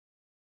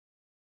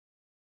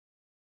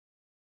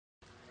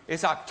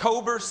It's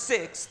October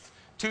 6th,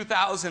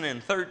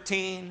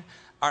 2013.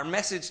 Our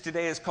message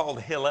today is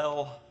called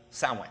Hillel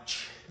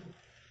Sandwich.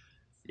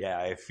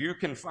 Yeah, if you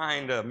can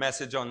find a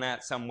message on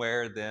that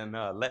somewhere, then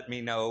let me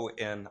know,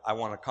 and I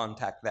want to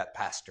contact that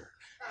pastor.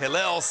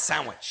 Hillel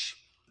Sandwich.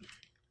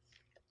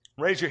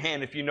 Raise your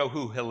hand if you know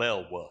who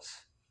Hillel was.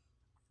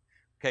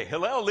 Okay,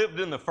 Hillel lived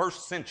in the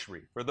 1st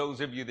century, for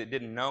those of you that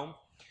didn't know.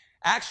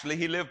 Actually,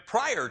 he lived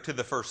prior to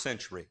the 1st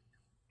century.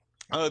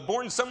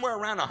 Born somewhere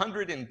around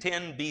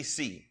 110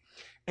 BC,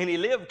 and he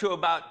lived to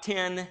about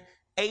 10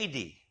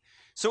 AD.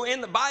 So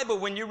in the Bible,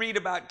 when you read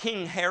about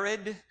King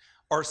Herod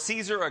or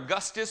Caesar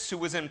Augustus, who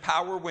was in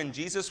power when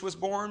Jesus was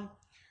born,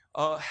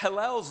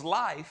 Hillel's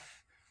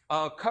life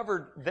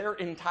covered their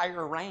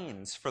entire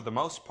reigns for the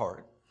most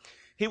part.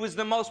 He was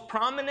the most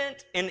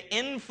prominent and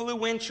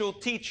influential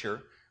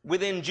teacher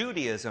within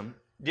Judaism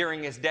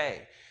during his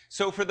day.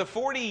 So for the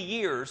 40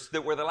 years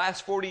that were the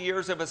last 40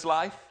 years of his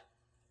life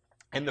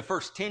and the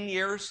first 10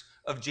 years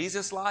of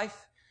Jesus'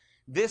 life,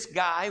 this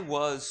guy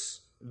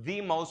was the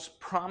most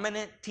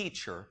prominent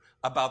teacher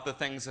about the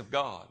things of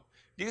God.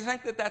 Do you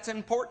think that that's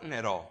important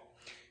at all?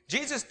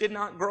 Jesus did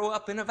not grow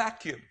up in a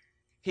vacuum.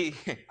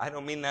 I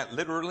don't mean that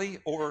literally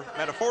or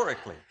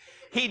metaphorically.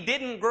 He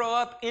didn't grow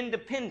up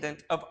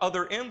independent of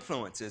other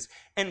influences.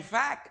 In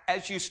fact,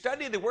 as you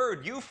study the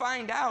Word, you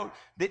find out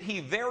that he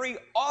very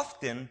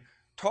often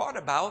taught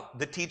about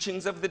the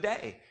teachings of the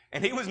day.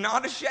 And he was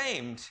not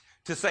ashamed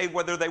to say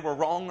whether they were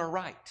wrong or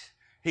right.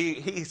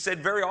 He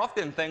said very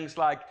often things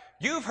like,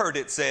 "You've heard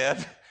it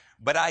said,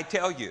 but I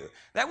tell you."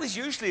 That was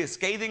usually a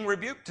scathing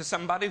rebuke to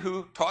somebody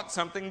who taught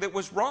something that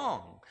was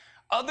wrong.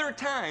 Other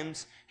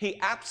times, he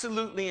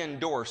absolutely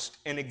endorsed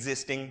an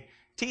existing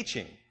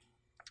teaching.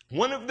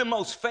 One of the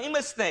most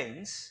famous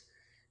things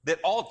that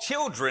all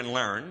children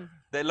learn,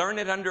 they learn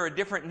it under a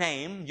different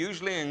name,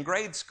 usually in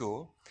grade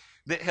school,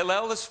 that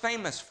Hillel is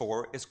famous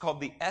for is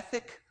called the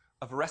ethic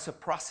of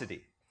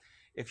reciprocity.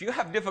 If you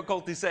have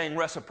difficulty saying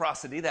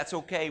reciprocity, that's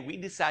okay. We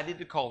decided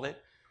to call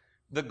it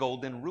the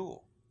golden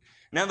rule.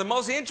 Now, the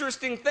most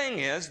interesting thing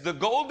is the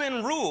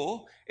golden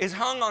rule is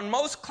hung on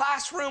most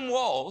classroom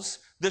walls.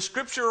 The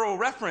scriptural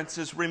reference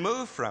is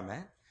removed from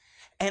it,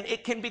 and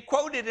it can be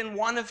quoted in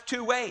one of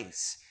two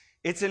ways.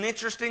 It's an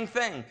interesting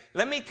thing.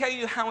 Let me tell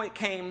you how it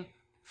came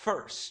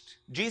first.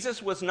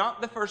 Jesus was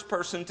not the first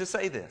person to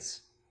say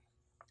this.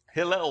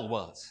 Hillel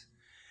was.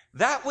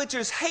 That which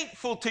is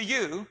hateful to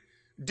you,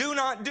 do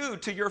not do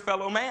to your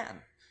fellow man.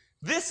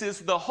 This is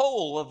the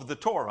whole of the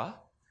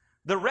Torah.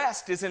 The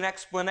rest is an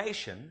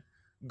explanation.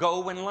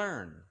 Go and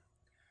learn.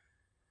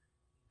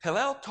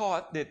 Hillel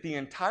taught that the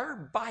entire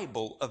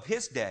Bible of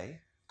his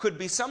day could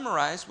be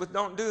summarized with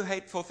don't do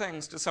hateful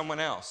things to someone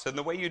else. And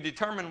the way you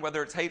determine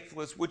whether it's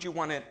hateful is would you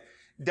want it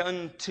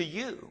done to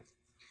you?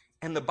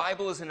 And the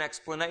Bible is an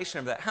explanation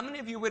of that. How many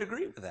of you would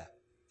agree with that?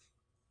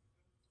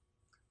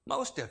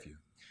 Most of you.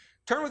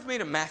 Turn with me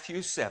to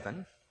Matthew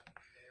 7,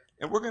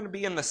 and we're going to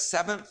be in the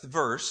 7th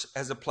verse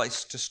as a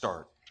place to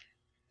start.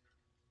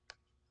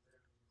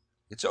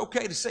 It's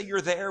okay to say you're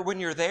there when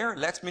you're there. It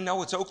lets me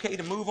know it's okay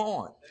to move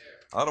on.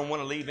 I don't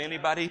want to leave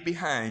anybody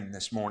behind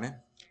this morning.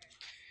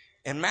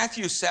 In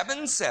Matthew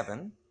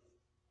 7:7,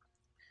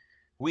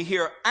 we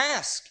hear,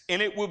 "Ask,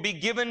 and it will be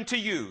given to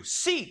you.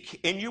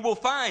 Seek, and you will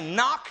find.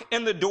 Knock,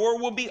 and the door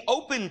will be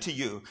opened to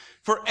you.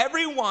 For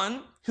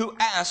everyone who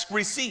asks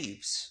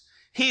receives.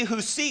 He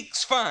who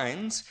seeks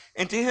finds,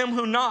 and to him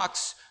who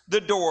knocks,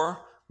 the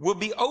door will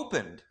be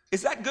opened."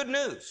 Is that good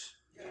news?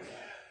 Yes.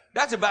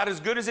 That's about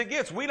as good as it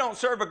gets. We don't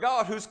serve a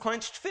God who's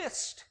clenched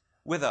fist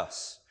with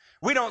us.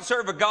 We don't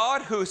serve a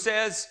God who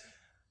says,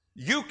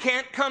 "You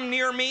can't come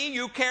near me,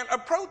 you can't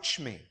approach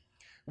me."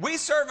 We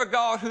serve a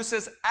God who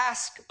says,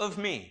 "Ask of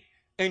me,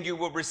 and you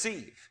will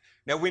receive."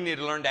 Now, we need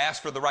to learn to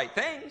ask for the right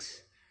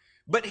things,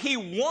 but he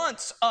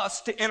wants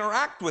us to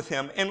interact with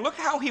him. And look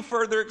how he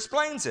further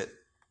explains it.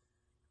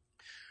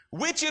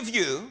 "Which of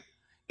you,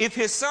 if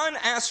his son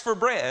asks for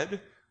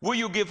bread, will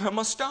you give him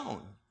a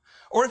stone?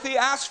 Or if he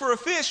asks for a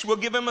fish, will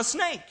give him a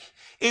snake?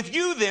 If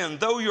you then,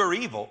 though you're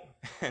evil,"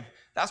 and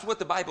that's what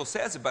the Bible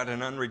says about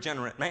an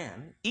unregenerate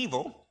man,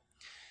 evil,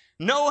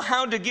 "know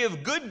how to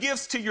give good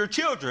gifts to your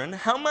children,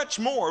 how much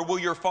more will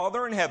your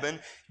Father in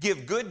heaven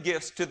give good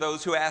gifts to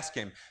those who ask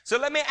him?" So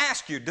let me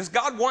ask you, does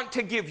God want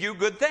to give you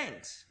good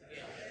things?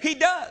 Yes. He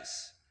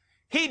does.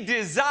 He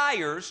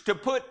desires to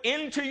put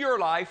into your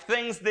life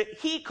things that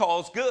he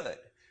calls good.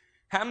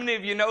 How many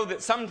of you know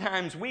that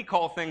sometimes we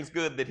call things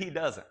good that he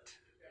doesn't?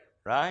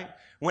 Right?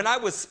 When I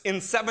was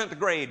in 7th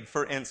grade,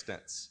 for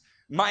instance,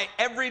 my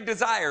every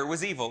desire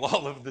was evil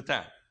all of the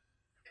time.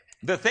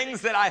 The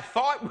things that I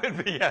thought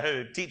would be,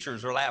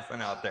 teachers are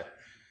laughing out there.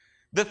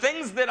 The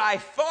things that I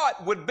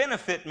thought would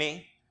benefit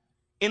me,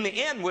 in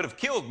the end would have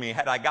killed me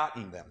had I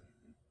gotten them.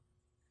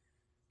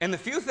 And the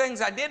few things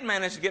I did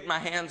manage to get my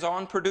hands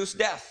on produced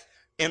death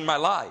in my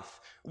life.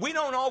 We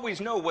don't always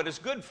know what is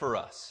good for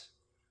us,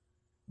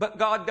 but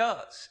God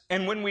does.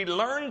 And when we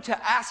learn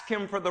to ask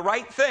him for the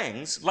right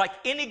things, like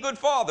any good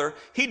father,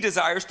 he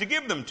desires to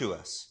give them to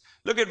us.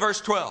 Look at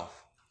verse 12.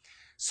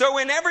 So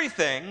in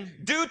everything,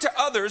 do to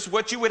others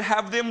what you would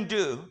have them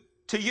do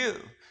to you.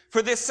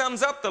 For this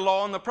sums up the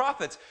law and the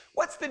prophets.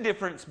 What's the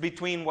difference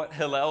between what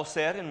Hillel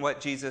said and what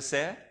Jesus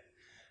said?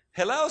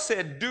 Hillel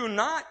said, do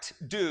not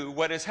do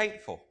what is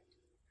hateful.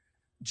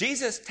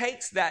 Jesus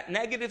takes that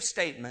negative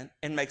statement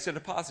and makes it a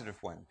positive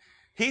one.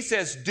 He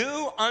says,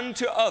 do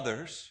unto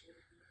others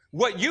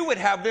what you would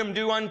have them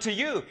do unto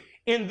you.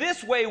 In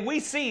this way,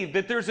 we see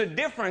that there's a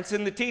difference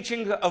in the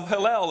teaching of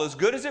Hillel, as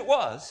good as it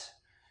was,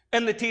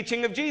 and the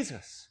teaching of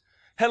Jesus.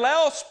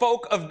 Hillel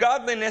spoke of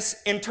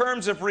godliness in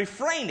terms of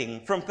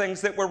refraining from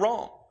things that were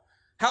wrong.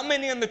 How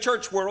many in the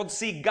church world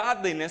see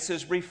godliness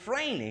as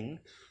refraining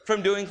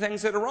from doing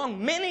things that are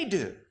wrong? Many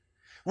do.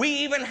 We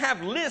even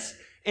have lists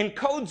and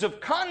codes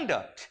of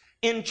conduct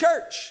in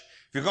church.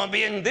 If you're going to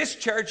be in this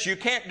church, you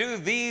can't do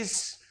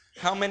these,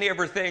 how many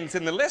ever things,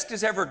 and the list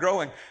is ever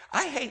growing.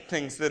 I hate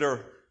things that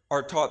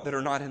are taught that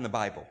are not in the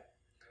Bible.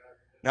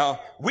 Now,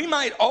 we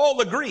might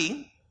all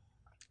agree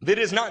that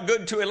it's not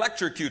good to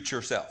electrocute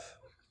yourself,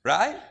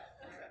 right?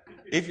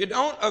 If you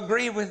don't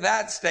agree with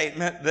that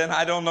statement, then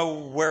I don't know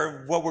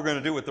what we're going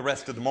to do with the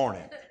rest of the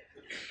morning.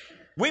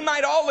 We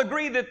might all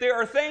agree that there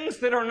are things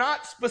that are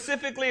not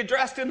specifically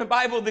addressed in the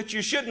Bible that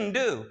you shouldn't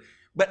do,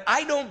 but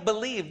I don't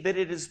believe that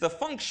it is the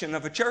function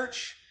of a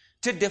church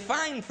to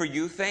define for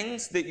you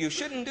things that you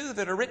shouldn't do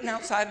that are written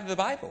outside of the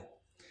Bible.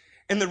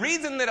 And the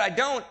reason that I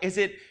don't is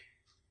it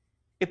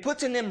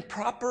puts an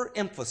improper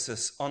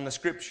emphasis on the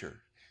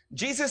Scripture.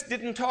 Jesus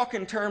didn't talk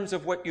in terms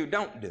of what you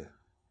don't do.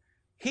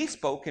 He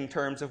spoke in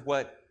terms of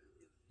what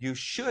you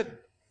should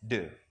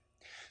do.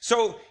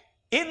 So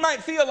it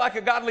might feel like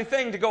a godly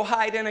thing to go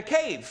hide in a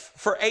cave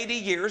for 80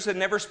 years and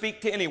never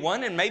speak to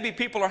anyone, and maybe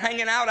people are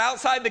hanging out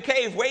outside the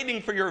cave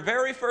waiting for your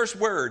very first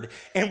word,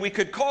 and we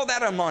could call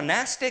that a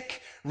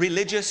monastic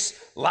religious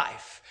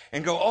life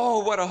and go, oh,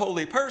 what a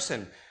holy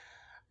person.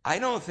 I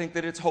don't think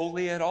that it's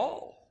holy at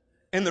all.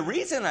 And the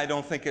reason I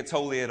don't think it's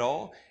holy at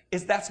all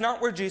is that's not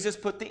where Jesus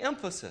put the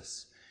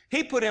emphasis.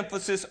 He put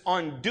emphasis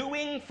on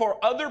doing for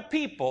other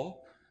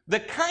people the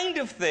kind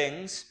of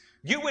things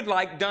you would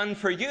like done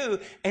for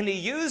you. And he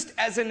used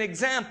as an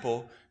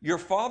example, your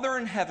Father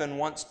in heaven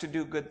wants to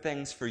do good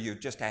things for you.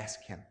 Just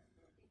ask him.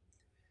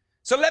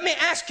 So let me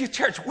ask you,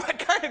 church, what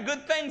kind of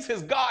good things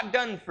has God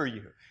done for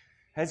you?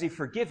 Has he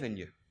forgiven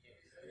you?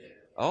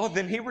 Oh,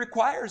 then he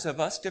requires of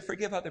us to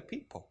forgive other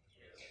people.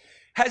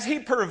 Has he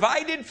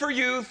provided for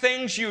you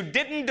things you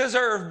didn't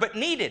deserve but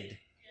needed?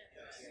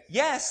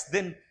 Yes,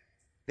 then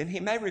he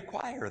may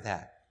require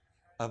that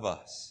of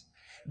us.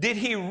 Did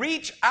he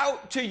reach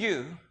out to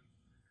you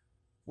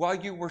while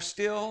you were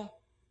still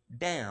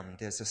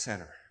damned as a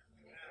sinner?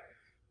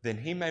 Then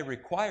he may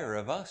require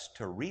of us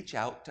to reach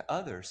out to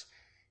others,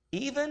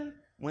 even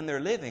when they're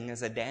living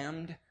as a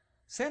damned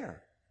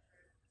sinner.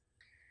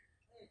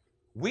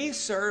 We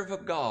serve a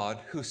God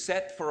who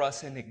set for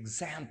us an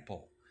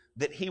example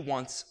that he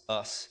wants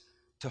us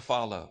to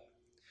follow.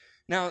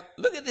 Now,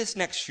 look at this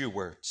next few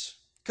words,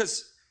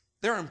 because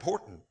they're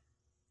important.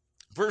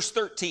 Verse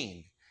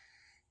 13,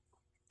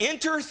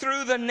 enter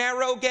through the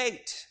narrow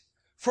gate,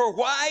 for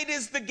wide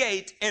is the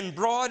gate and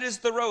broad is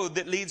the road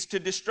that leads to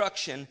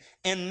destruction,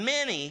 and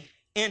many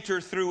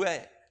enter through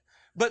it.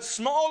 But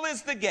small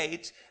is the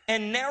gate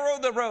and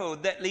narrow the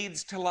road that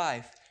leads to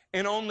life,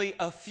 and only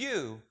a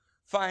few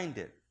find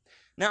it.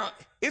 Now,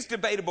 it's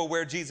debatable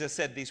where Jesus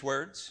said these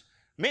words.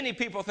 Many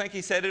people think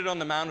he said it on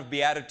the Mount of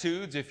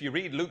Beatitudes. If you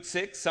read Luke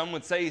 6, some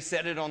would say he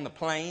said it on the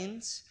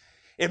plains.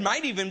 It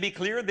might even be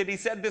clear that he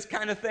said this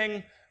kind of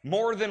thing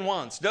more than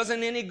once.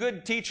 Doesn't any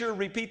good teacher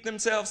repeat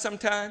themselves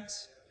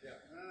sometimes?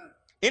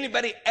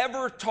 Anybody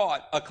ever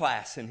taught a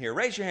class in here?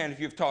 Raise your hand if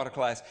you've taught a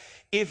class.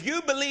 If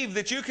you believe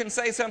that you can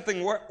say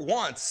something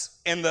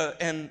once and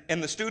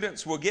the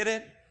students will get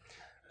it,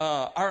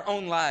 our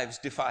own lives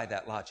defy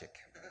that logic.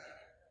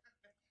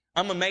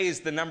 I'm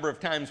amazed the number of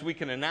times we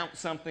can announce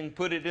something,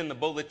 put it in the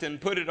bulletin,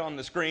 put it on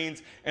the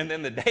screens, and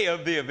then the day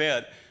of the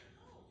event,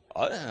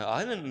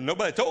 I didn't,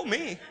 nobody told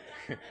me.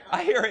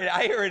 I hear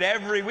it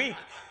every week.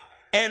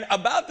 And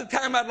about the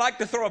time I'd like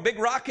to throw a big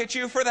rock at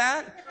you for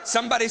that,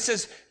 somebody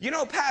says,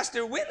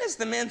 Pastor, when is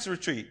the men's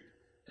retreat?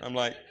 I'm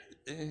like,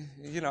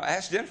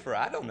 ask Jennifer,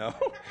 I don't know.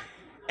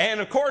 And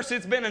of course,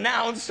 it's been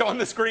announced on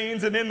the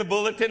screens and in the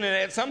bulletin, and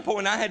at some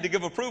point I had to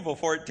give approval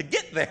for it to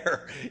get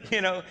there,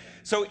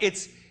 So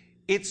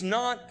it's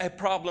not a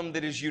problem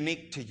that is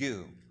unique to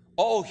you.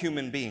 All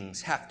human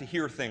beings have to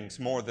hear things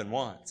more than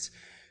once.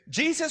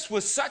 Jesus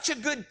was such a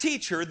good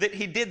teacher that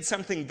he did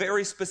something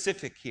very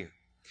specific here.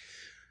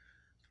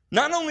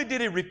 Not only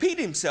did he repeat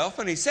himself,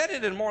 and he said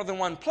it in more than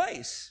one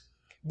place,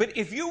 but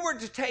if you were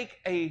to take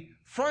a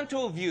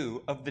frontal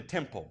view of the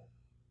temple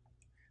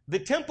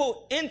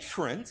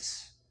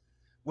entrance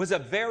was a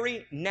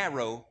very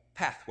narrow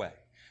pathway.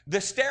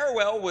 The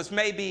stairwell was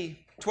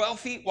maybe 12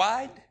 feet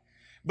wide,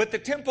 but the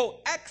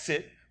temple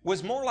exit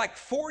was more like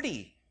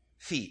 40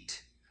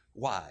 feet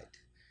wide.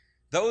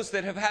 Those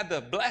that have had the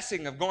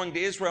blessing of going to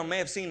Israel may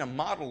have seen a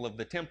model of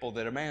the temple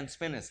that a man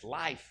spent his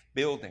life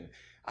building.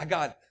 I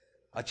got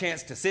a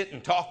chance to sit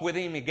and talk with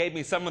him. He gave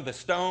me some of the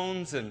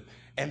stones, and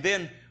And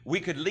then we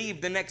could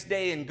leave the next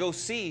day and go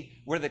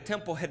see where the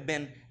temple had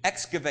been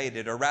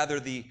excavated, or rather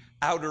the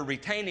outer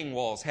retaining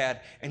walls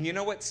had. And you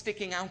know what's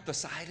sticking out the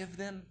side of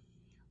them?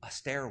 A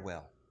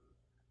stairwell.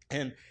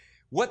 And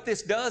what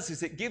this does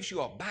is it gives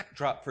you a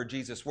backdrop for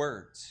Jesus'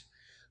 words.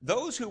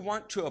 Those who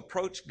want to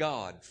approach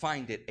God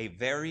find it a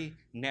very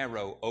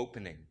narrow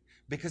opening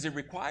because it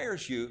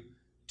requires you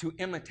to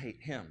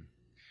imitate him.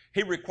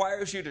 He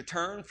requires you to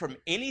turn from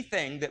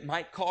anything that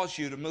might cause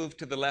you to move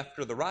to the left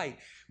or the right.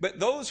 But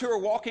those who are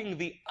walking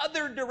the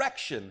other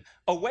direction,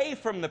 away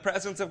from the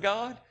presence of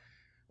God,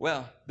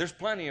 well, there's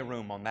plenty of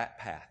room on that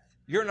path.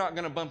 You're not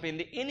going to bump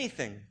into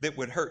anything that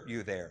would hurt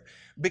you there,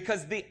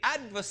 because the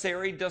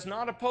adversary does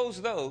not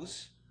oppose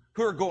those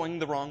who are going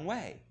the wrong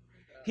way.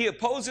 He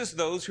opposes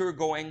those who are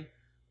going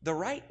the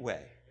right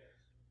way.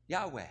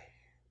 Yahweh,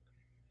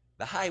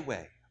 the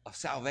highway of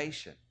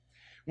salvation.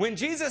 When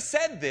Jesus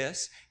said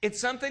this, it's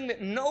something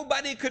that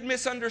nobody could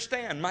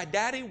misunderstand. My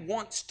daddy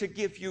wants to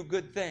give you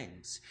good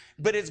things,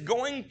 but it's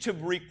going to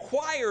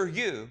require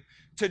you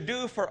to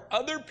do for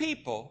other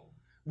people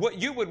what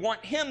you would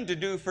want him to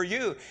do for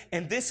you.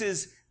 And this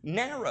is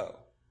narrow.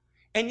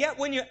 And yet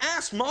when you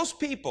ask most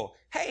people,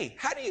 hey,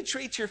 how do you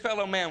treat your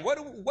fellow man? What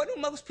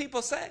do most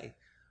people say?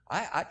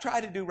 I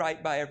try to do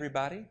right by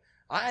everybody.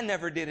 I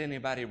never did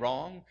anybody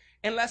wrong.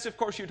 Unless, of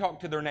course, you talk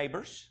to their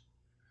neighbors,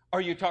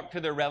 or you talk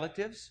to their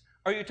relatives,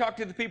 or you talk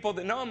to the people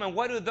that know them, and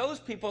what do those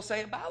people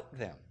say about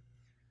them?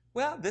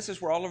 Well, this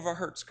is where all of our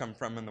hurts come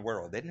from in the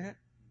world, isn't it?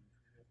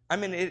 I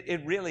mean,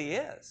 it really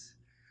is.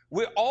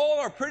 We all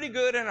are pretty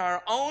good in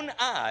our own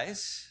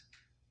eyes,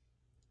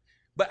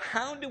 but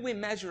how do we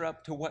measure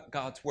up to what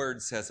God's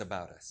word says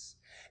about us?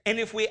 And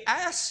if we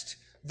asked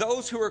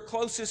those who are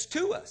closest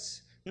to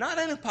us, not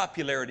in a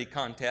popularity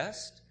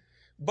contest,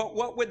 but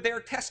what would their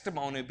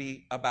testimony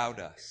be about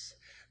us?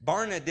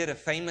 Barna did a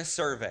famous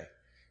survey,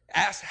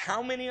 asked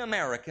how many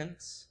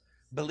Americans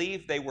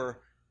believed they were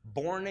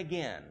born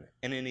again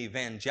in an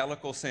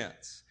evangelical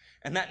sense.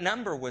 And that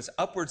number was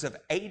upwards of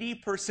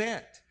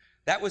 80%.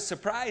 That was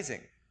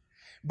surprising.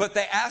 But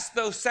they asked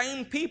those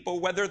same people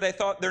whether they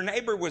thought their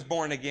neighbor was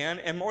born again,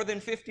 and more than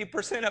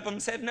 50% of them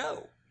said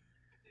no.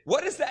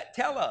 What does that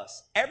tell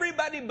us?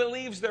 Everybody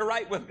believes they're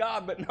right with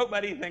God, but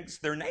nobody thinks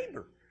their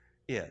neighbor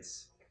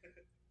is.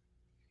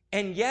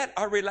 And yet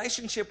our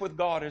relationship with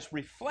God is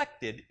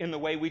reflected in the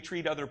way we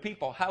treat other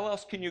people. How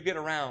else can you get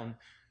around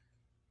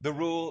the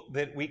rule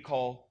that we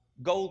call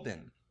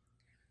golden?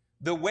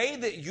 The way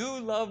that you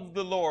love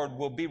the Lord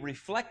will be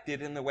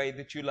reflected in the way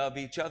that you love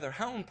each other.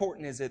 How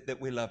important is it that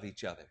we love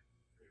each other?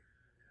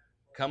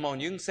 Come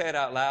on, you can say it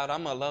out loud.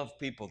 I'm going to love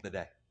people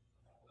today.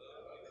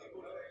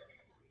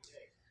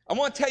 I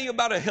want to tell you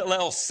about a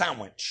Hillel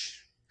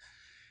Sandwich.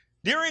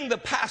 During the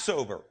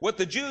Passover, what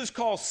the Jews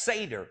call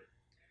Seder,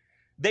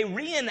 they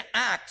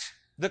reenact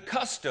the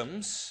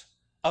customs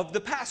of the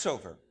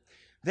Passover.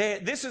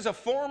 This is a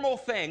formal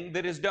thing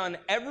that is done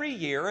every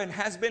year and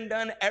has been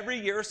done every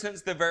year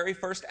since the very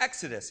first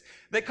Exodus.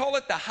 They call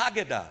it the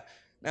Haggadah.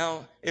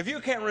 Now, if you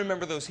can't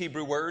remember those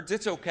Hebrew words,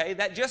 it's okay.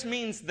 That just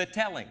means the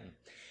telling.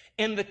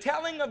 And the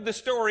telling of the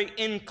story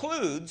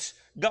includes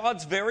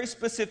God's very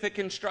specific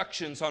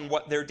instructions on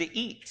what they're to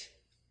eat.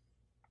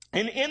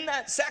 And in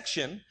that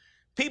section,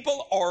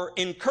 people are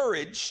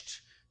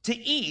encouraged to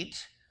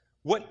eat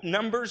what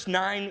Numbers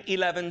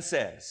 9:11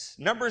 says.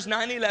 Numbers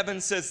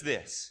 9:11 says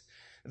this: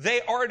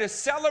 they are to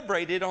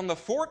celebrate it on the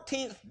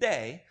 14th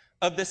day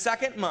of the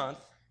second month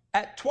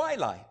at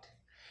twilight.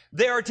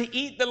 They are to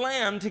eat the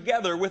lamb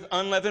together with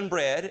unleavened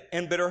bread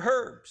and bitter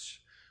herbs.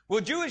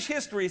 Well, Jewish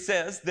history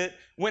says that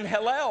when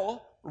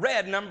Hillel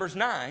read Numbers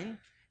 9,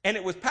 and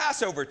it was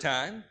Passover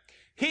time,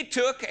 he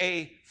took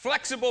a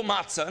flexible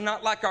matzah,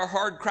 not like our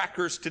hard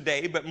crackers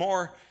today, but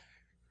more,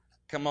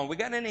 come on, we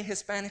got any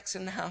Hispanics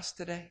in the house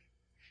today?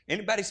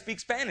 Anybody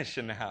speak Spanish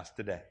in the house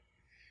today?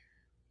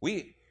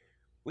 We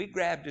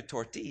grabbed a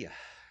tortilla,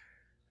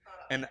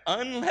 an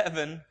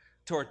unleavened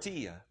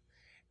tortilla,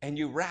 and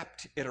you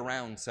wrapped it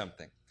around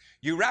something.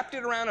 You wrapped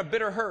it around a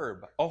bitter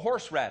herb, a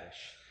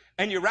horseradish,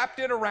 and you wrapped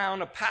it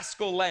around a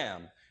paschal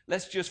lamb.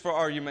 Let's just, for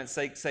argument's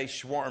sake, say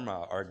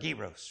shawarma or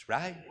gyros,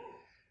 right?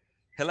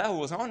 Hillel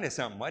was on to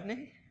something, wasn't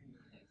he?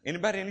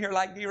 Anybody in here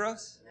like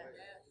gyros?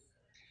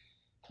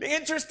 The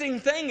interesting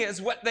thing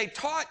is what they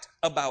taught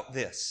about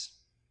this.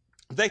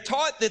 They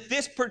taught that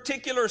this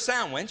particular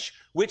sandwich,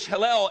 which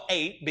Hillel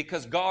ate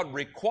because God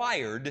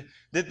required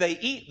that they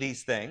eat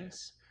these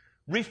things,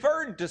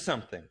 referred to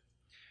something.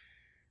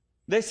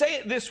 They say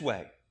it this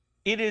way: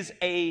 it is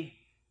a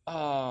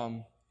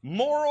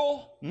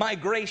moral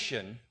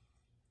migration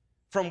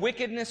from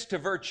wickedness to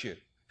virtue.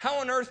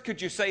 How on earth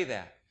could you say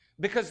that?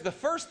 Because the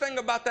first thing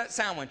about that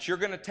sandwich you're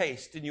going to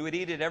taste, and you would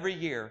eat it every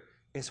year,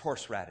 is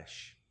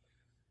horseradish.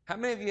 How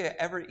many of you have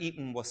ever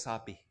eaten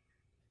wasabi?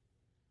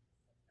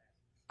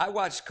 I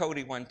watched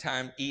Cody one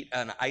time eat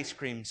an ice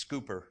cream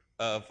scooper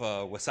of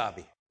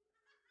wasabi.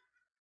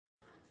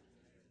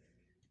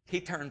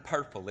 He turned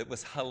purple. It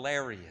was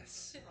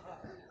hilarious.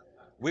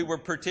 We were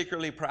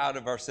particularly proud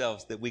of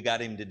ourselves that we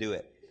got him to do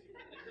it.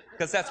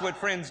 Because that's what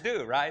friends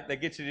do, right? They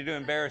get you to do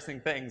embarrassing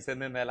things, and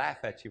then they laugh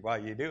at you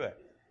while you do it.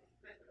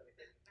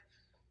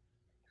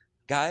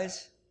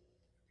 Guys,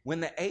 when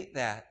they ate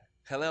that,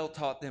 Hillel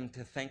taught them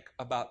to think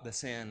about the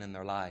sin in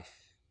their life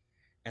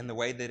and the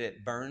way that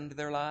it burned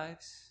their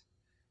lives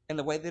and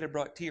the way that it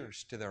brought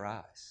tears to their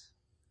eyes.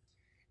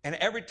 And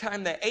every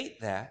time they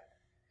ate that,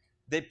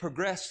 they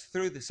progressed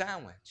through the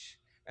sandwich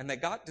and they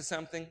got to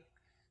something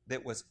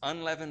that was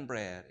unleavened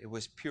bread. It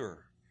was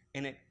pure,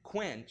 and it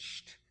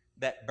quenched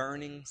that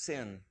burning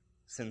sin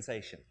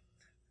sensation.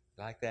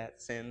 Like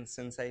that, sin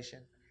sensation?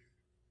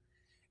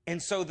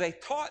 And so they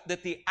taught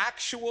that the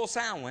actual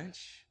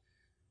sandwich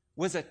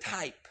was a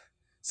type,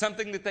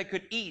 something that they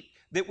could eat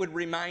that would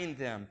remind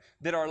them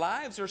that our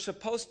lives are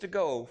supposed to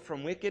go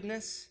from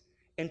wickedness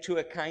into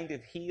a kind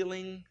of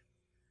healing,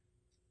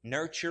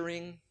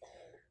 nurturing,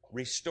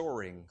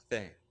 restoring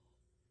thing.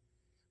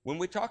 When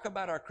we talk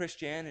about our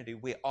Christianity,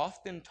 we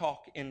often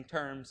talk in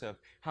terms of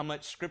how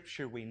much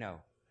Scripture we know,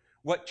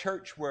 what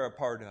church we're a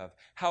part of,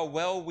 how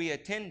well we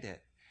attend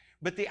it.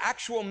 But the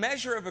actual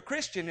measure of a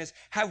Christian is,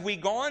 have we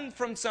gone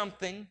from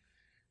something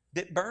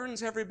that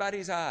burns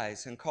everybody's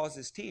eyes and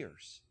causes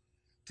tears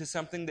to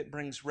something that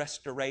brings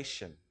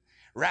restoration,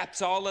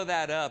 wraps all of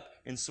that up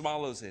and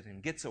swallows it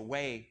and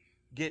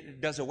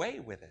does away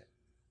with it?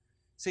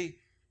 See,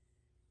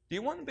 do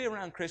you want to be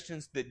around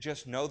Christians that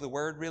just know the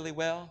Word really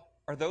well,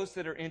 or those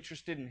that are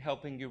interested in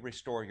helping you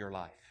restore your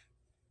life?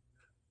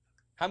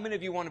 How many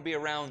of you want to be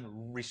around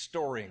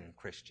restoring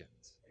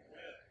Christians?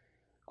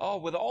 Oh,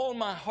 with all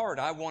my heart,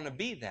 I want to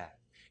be that.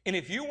 And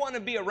if you want to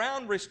be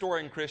around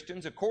restoring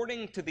Christians,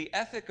 according to the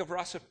ethic of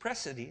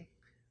reciprocity,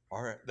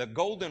 or the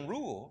golden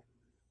rule,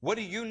 what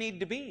do you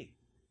need to be?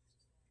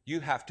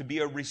 You have to be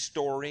a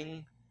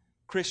restoring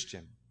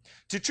Christian.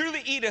 To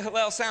truly eat a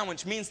Hillel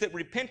sandwich means that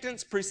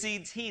repentance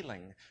precedes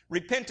healing.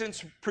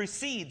 Repentance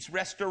precedes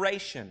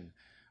restoration,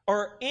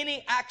 or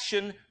any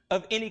action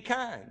of any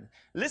kind.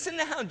 Listen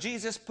to how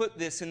Jesus put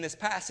this in this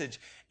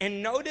passage,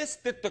 and notice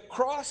that the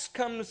cross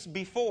comes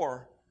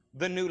before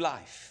the new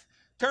life.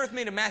 Turn with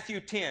me to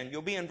Matthew 10.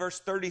 You'll be in verse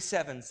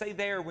 37. Say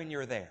there when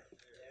you're there.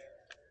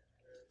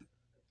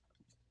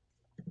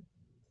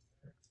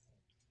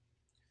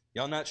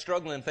 Y'all not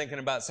struggling thinking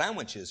about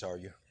sandwiches, are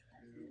you?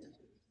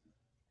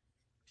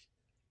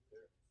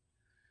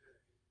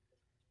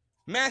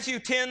 Matthew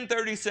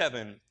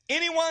 10:37.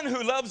 Anyone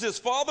who loves his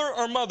father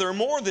or mother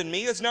more than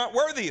me is not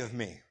worthy of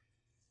me.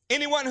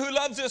 Anyone who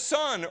loves his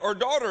son or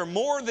daughter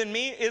more than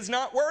me is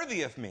not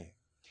worthy of me.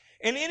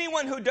 And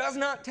anyone who does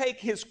not take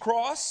his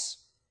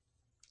cross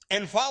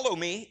and follow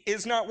me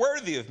is not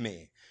worthy of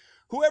me.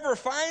 Whoever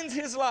finds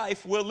his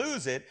life will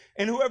lose it,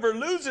 and whoever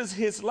loses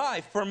his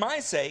life for my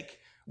sake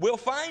will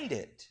find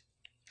it.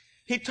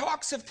 He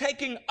talks of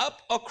taking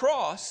up a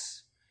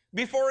cross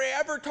before he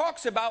ever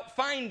talks about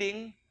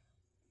finding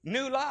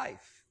new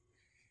life.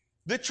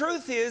 The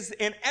truth is,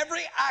 in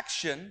every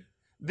action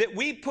that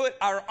we put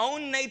our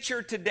own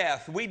nature to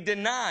death, we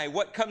deny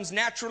what comes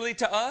naturally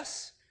to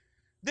us,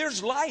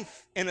 there's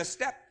life in a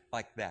step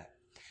like that.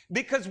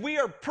 Because we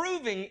are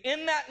proving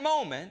in that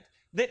moment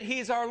that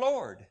He's our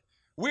Lord.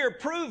 We are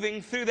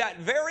proving through that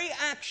very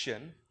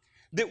action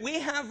that we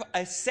have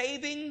a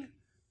saving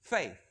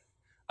faith.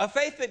 A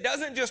faith that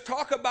doesn't just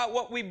talk about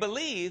what we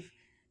believe,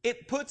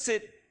 it puts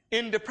it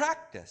into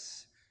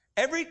practice.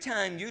 Every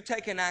time you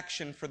take an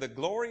action for the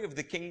glory of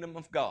the kingdom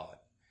of God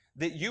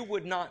that you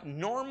would not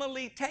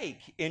normally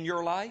take in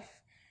your life,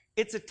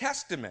 it's a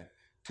testament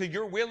to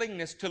your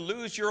willingness to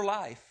lose your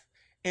life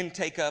and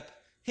take up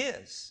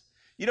His.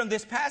 You know,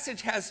 this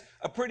passage has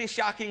a pretty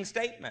shocking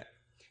statement.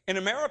 In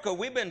America,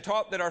 we've been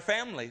taught that our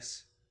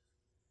families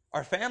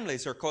are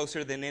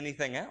closer than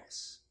anything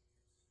else.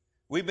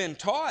 We've been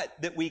taught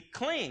that we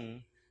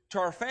cling to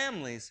our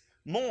families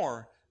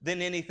more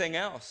than anything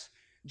else.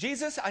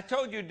 Jesus, I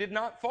told you, did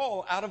not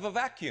fall out of a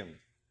vacuum.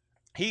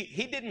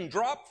 He didn't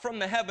drop from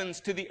the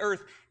heavens to the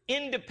earth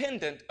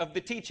independent of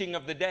the teaching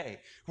of the day.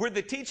 Where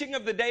the teaching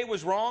of the day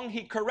was wrong,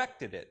 He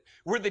corrected it.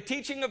 Where the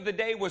teaching of the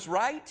day was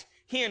right,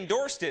 He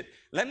endorsed it.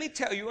 Let me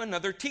tell you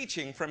another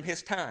teaching from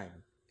His time.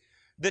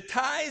 The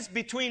ties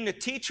between a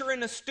teacher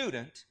and a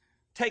student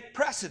take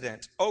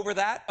precedent over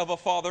that of a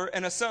father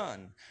and a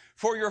son.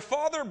 For your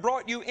father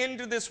brought you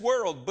into this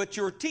world, but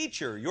your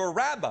teacher, your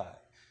rabbi,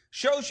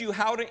 shows you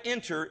how to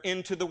enter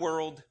into the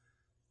world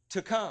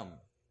to come.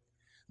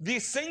 The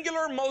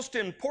singular most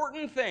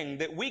important thing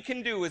that we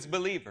can do as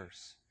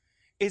believers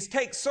is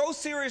take so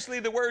seriously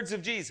the words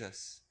of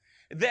Jesus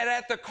that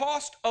at the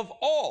cost of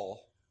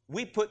all,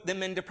 we put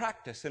them into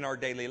practice in our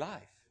daily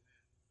life.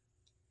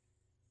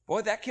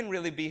 Boy, that can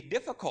really be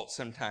difficult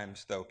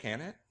sometimes though,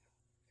 can it? Have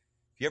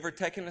you ever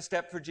taken a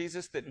step for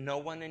Jesus that no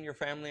one in your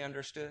family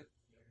understood?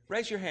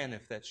 Raise your hand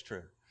if that's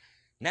true.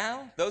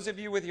 Now, those of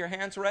you with your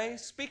hands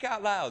raised, speak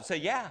out loud. Say,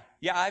 yeah,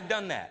 I've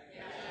done that.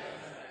 Yeah.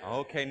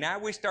 Okay, now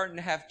we're starting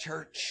to have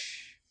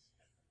church.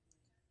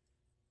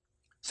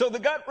 So the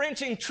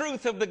gut-wrenching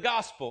truth of the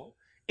gospel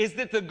is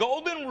that the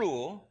golden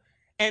rule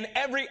and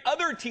every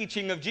other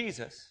teaching of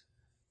Jesus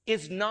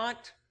is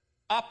not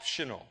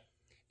optional.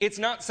 It's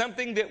not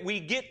something that we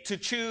get to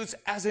choose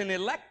as an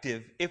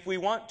elective if we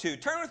want to.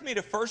 Turn with me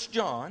to 1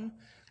 John.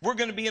 We're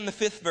going to be in the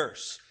 5th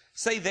verse.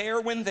 Say there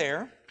when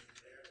there.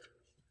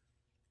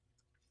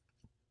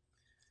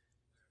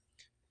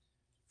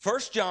 1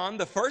 John,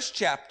 the 1st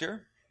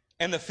chapter,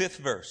 and the 5th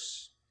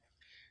verse.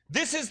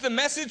 This is the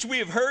message we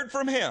have heard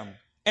from him,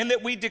 and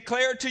that we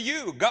declare to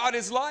you, God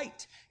is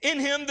light.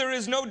 In him there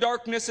is no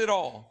darkness at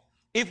all.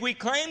 If we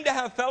claim to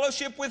have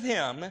fellowship with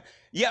him,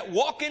 yet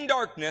walk in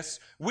darkness,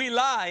 we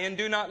lie and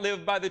do not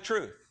live by the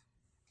truth.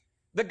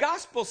 The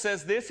gospel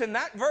says this, and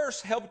that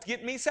verse helped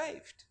get me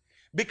saved.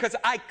 Because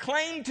I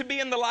claimed to be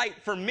in the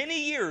light for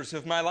many years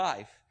of my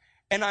life,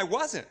 and I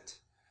wasn't.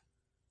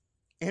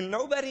 And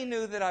nobody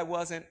knew that I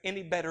wasn't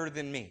any better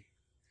than me.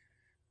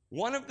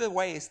 One of the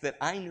ways that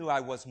I knew I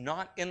was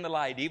not in the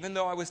light, even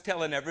though I was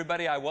telling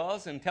everybody I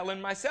was and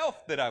telling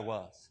myself that I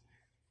was,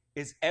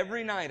 is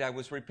every night I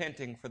was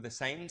repenting for the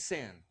same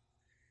sin.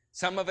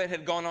 Some of it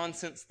had gone on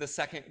since the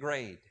 2nd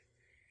grade.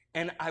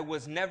 And I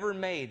was never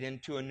made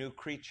into a new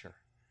creature.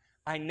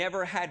 I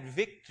never had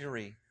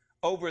victory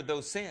over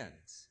those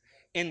sins.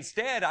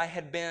 Instead, I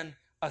had been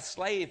a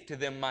slave to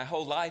them my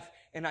whole life,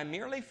 and I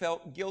merely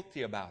felt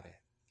guilty about it.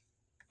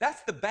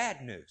 That's the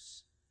bad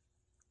news.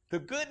 The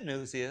good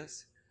news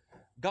is,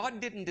 God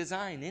didn't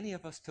design any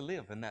of us to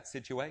live in that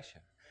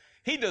situation.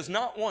 He does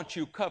not want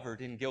you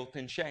covered in guilt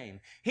and shame.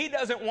 He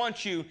doesn't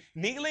want you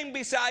kneeling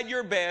beside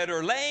your bed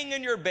or laying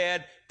in your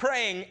bed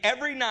praying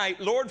every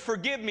night, Lord,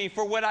 forgive me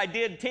for what I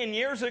did 10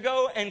 years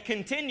ago and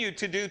continue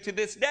to do to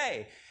this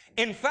day.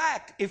 In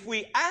fact, if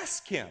we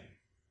ask him,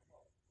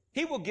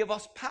 he will give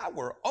us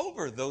power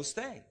over those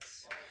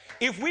things.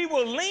 If we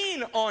will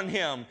lean on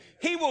him,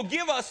 he will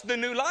give us the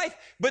new life.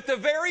 But the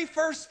very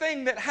first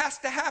thing that has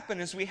to happen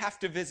is we have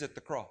to visit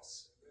the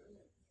cross.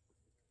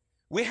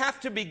 We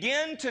have to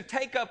begin to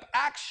take up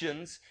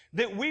actions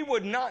that we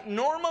would not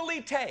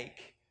normally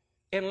take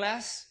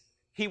unless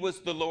he was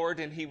the Lord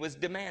and he was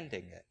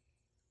demanding it.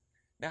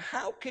 Now,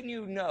 how can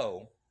you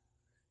know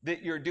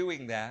that you're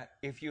doing that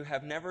if you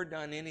have never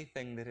done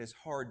anything that is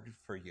hard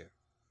for you?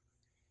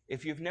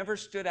 If you've never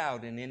stood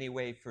out in any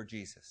way for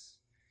Jesus?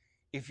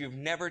 If you've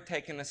never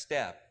taken a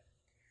step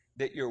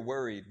that you're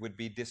worried would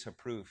be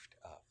disapproved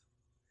of?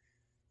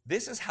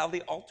 This is how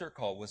the altar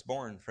call was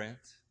born,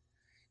 friends.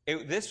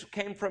 This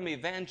came from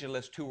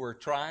evangelists who were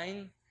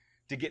trying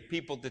to get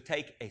people to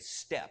take a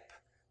step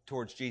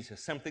towards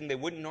Jesus, something they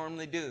wouldn't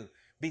normally do,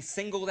 be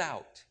singled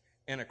out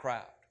in a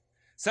crowd.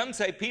 Some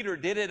say Peter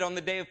did it on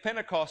the day of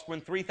Pentecost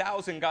when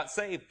 3,000 got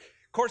saved.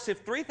 Of course,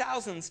 if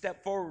 3,000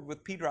 stepped forward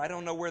with Peter, I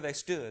don't know where they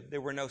stood.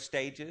 There were no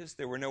stages.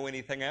 There were no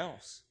anything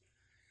else.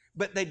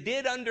 But they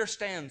did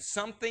understand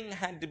something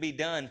had to be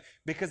done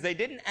because they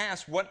didn't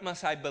ask, what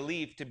must I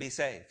believe to be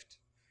saved?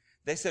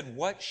 They said,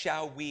 what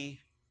shall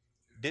we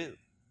do?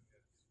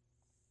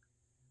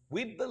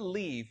 We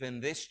believe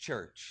in this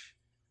church,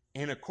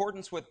 in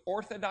accordance with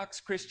Orthodox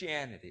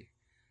Christianity,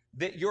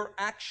 that your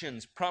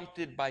actions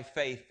prompted by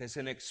faith as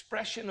an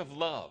expression of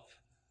love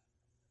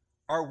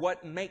are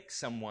what makes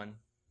someone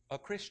a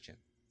Christian.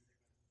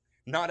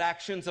 Not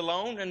actions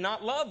alone and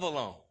not love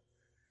alone.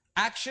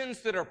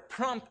 Actions that are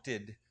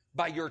prompted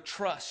by your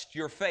trust,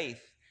 your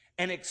faith,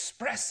 and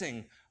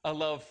expressing a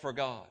love for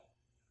God.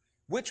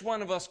 Which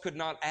one of us could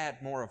not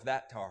add more of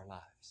that to our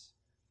lives?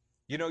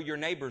 You know, your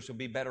neighbors will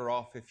be better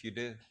off if you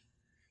do.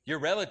 Your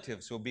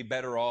relatives will be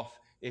better off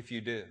if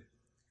you do.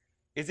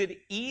 Is it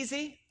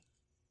easy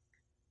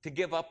to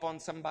give up on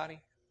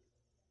somebody?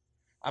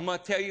 I'm going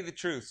to tell you the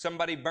truth.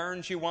 Somebody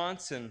burns you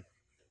once and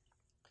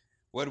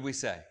what do we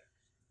say?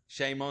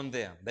 Shame on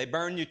them. They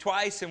burn you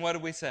twice and what do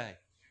we say?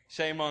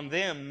 Shame on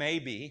them,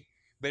 maybe.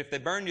 But if they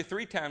burn you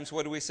 3 times,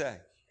 what do we say?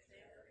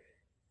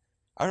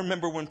 I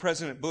remember when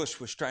President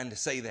Bush was trying to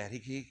say that.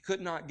 He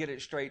could not get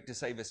it straight to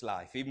save his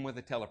life, even with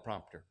a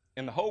teleprompter.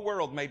 And the whole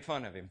world made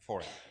fun of him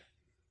for it.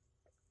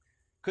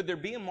 Could there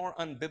be a more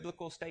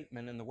unbiblical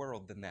statement in the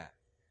world than that?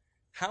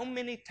 How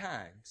many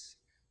times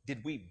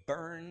did we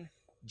burn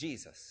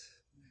Jesus?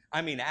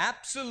 I mean,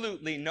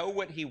 absolutely know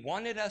what he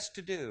wanted us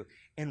to do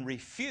and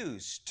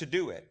refuse to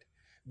do it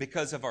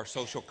because of our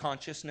social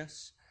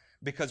consciousness,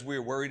 because we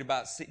were worried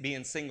about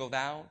being singled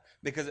out,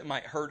 because it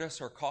might hurt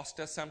us or cost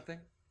us something.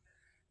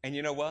 And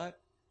you know what?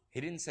 He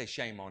didn't say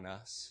shame on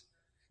us.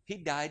 He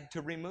died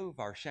to remove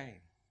our shame.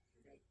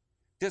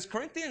 Does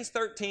Corinthians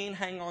 13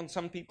 hang on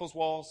some people's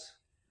walls?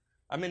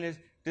 I mean,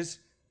 does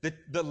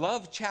the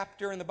love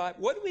chapter in the Bible,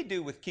 what do we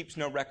do with keeps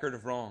no record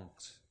of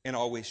wrongs and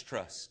always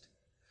trust?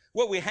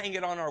 Well, we hang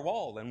it on our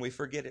wall and we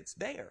forget it's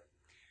there.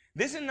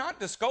 This is not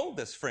to scold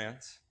us,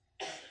 friends.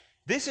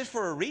 This is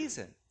for a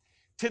reason.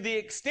 To the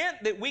extent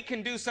that we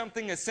can do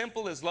something as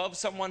simple as love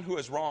someone who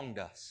has wronged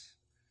us,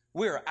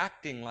 we are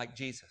acting like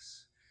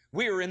Jesus.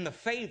 We are in the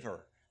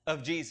favor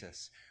of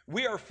Jesus.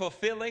 We are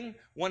fulfilling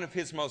one of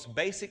his most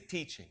basic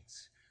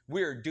teachings.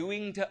 We are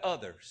doing to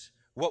others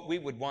what we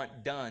would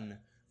want done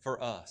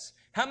for us.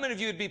 How many of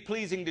you would be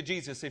pleasing to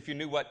Jesus if you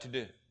knew what to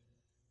do?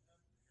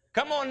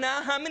 Come on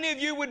now, how many of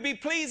you would be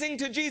pleasing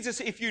to Jesus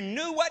if you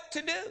knew what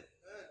to do?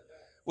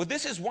 Well,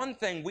 this is one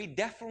thing we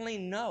definitely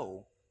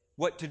know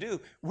what to do.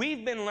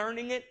 We've been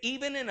learning it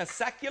even in a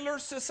secular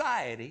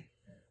society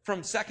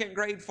from second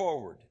grade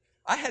forward.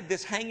 I had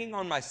this hanging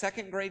on my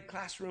second grade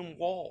classroom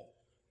wall.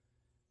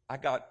 I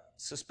got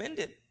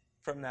suspended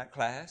from that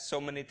class so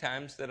many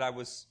times that I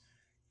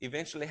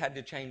eventually had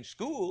to change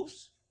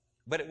schools,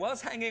 but it was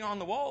hanging on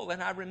the wall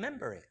and I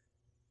remember it.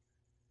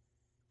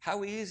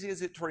 How easy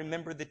is it to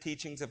remember the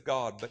teachings of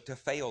God, but to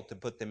fail to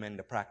put them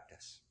into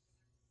practice?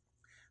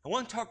 I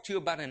want to talk to you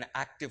about an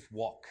active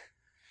walk.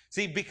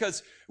 See,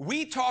 because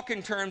we talk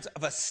in terms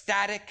of a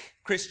static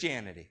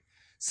Christianity,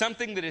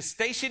 something that is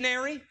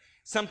stationary,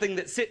 something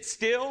that sits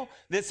still,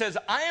 that says,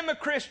 I am a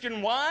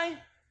Christian. Why?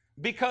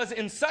 Because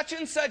in such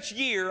and such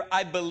year,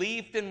 I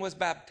believed and was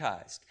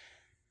baptized.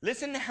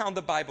 Listen to how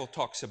the Bible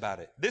talks about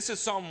it. This is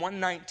Psalm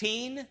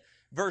 119,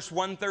 verse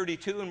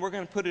 132, and we're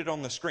going to put it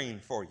on the screen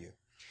for you.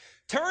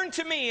 Turn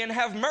to me and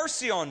have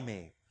mercy on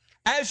me,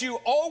 as you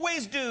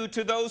always do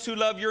to those who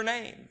love your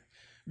name.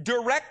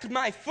 Direct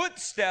my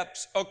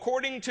footsteps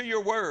according to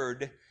your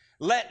word.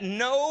 Let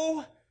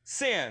no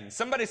sin,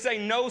 somebody say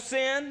no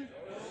sin.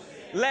 No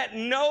sin. Let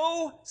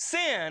no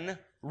sin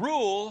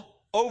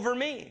rule over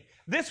me.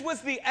 This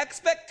was the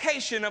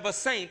expectation of a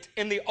saint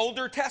in the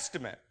Older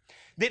Testament,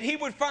 that he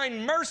would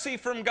find mercy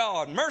from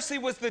God. Mercy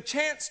was the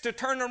chance to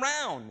turn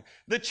around,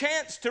 the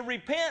chance to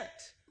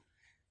repent.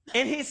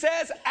 And he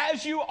says,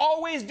 as you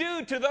always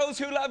do to those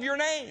who love your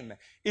name.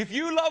 If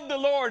you love the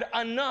Lord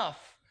enough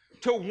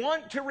to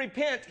want to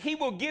repent, he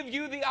will give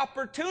you the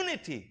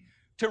opportunity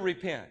to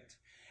repent.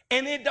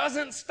 And it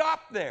doesn't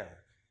stop there.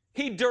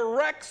 He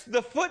directs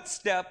the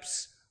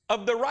footsteps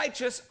of the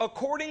righteous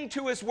according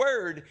to his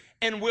word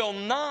and will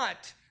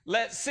not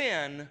let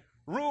sin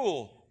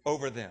rule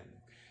over them.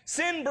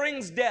 Sin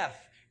brings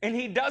death, and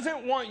he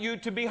doesn't want you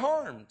to be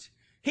harmed.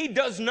 He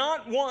does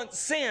not want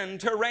sin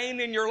to reign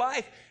in your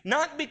life,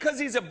 not because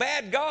he's a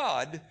bad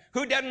God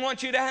who doesn't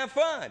want you to have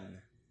fun.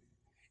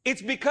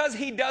 It's because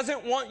he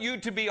doesn't want you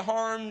to be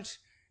harmed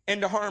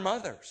and to harm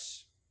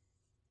others.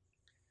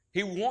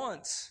 He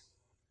wants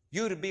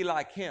you to be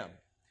like him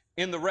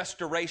in the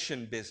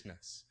restoration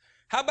business.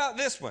 How about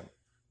this one?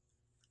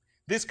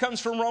 This comes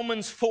from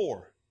Romans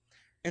 4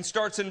 and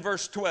starts in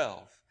verse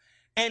 12.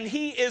 And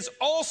he is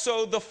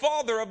also the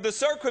father of the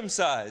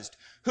circumcised,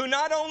 who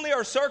not only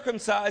are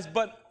circumcised,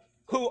 but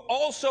who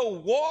also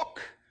walk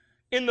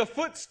in the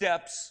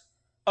footsteps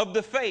of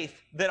the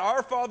faith that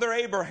our father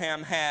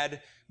Abraham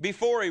had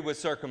before he was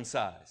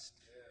circumcised.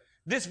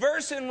 This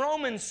verse in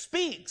Romans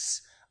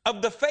speaks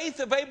of the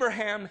faith of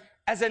Abraham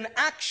as an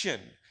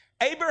action.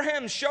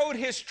 Abraham showed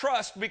his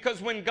trust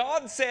because when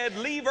God said,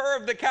 leave Ur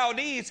of the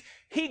Chaldees,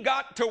 he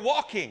got to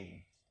walking.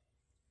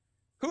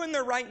 Who in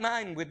their right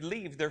mind would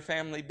leave their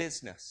family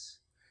business,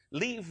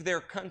 leave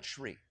their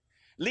country,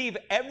 leave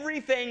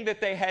everything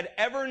that they had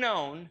ever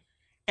known,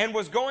 and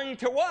was going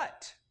to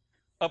what?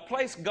 A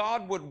place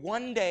God would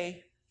one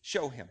day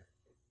show him.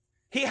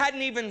 He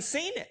hadn't even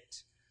seen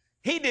it.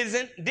 He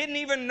didn't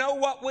even know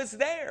what was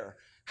there.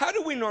 How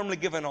do we normally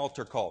give an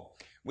altar call?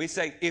 We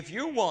say, if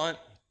you want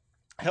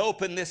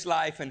help in this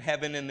life and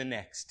heaven in the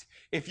next,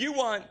 if you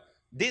want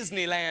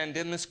Disneyland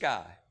in the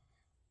sky,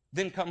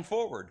 then come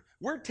forward.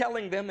 We're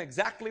telling them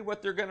exactly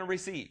what they're going to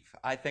receive.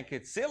 I think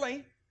it's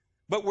silly,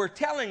 but we're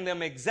telling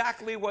them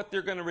exactly what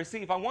they're going to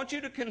receive. I want you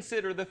to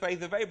consider the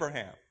faith of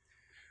Abraham.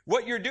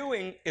 What you're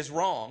doing is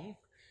wrong.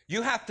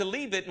 You have to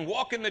leave it and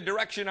walk in the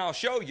direction I'll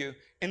show you,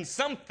 and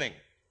something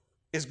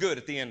is good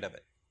at the end of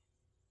it.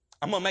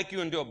 I'm going to make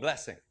you into a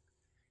blessing.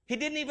 He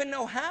didn't even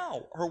know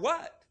how or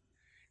what.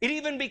 It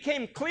even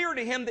became clear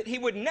to him that he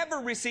would never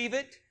receive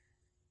it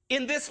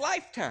in this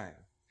lifetime,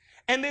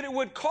 and that it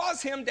would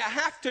cause him to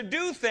have to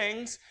do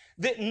things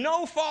that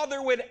no father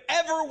would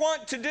ever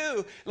want to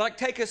do, like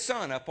take his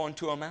son up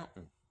onto a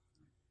mountain.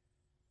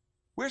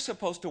 We're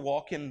supposed to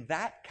walk in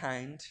that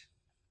kind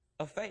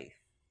of faith.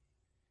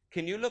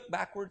 Can you look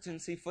backwards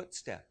and see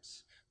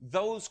footsteps?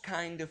 Those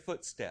kind of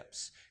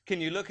footsteps.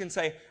 Can you look and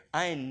say,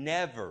 I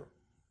never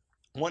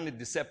wanted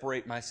to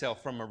separate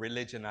myself from a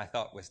religion I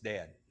thought was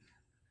dead,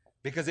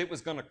 because it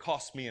was going to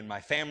cost me in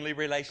my family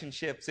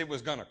relationships. It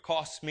was going to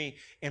cost me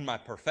in my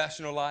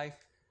professional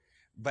life.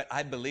 But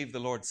I believe the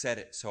Lord said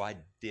it, so I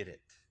did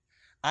it.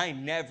 I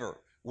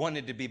never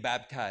wanted to be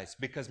baptized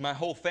because my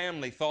whole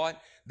family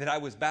thought that I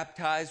was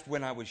baptized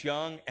when I was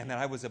young and that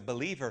I was a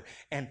believer.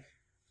 And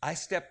I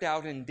stepped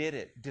out and did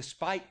it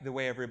despite the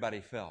way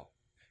everybody felt.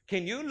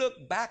 Can you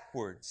look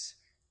backwards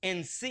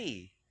and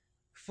see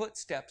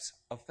footsteps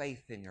of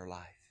faith in your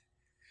life?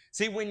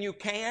 See, when you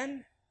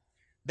can,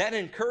 that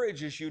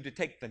encourages you to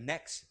take the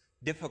next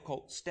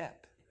difficult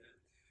step.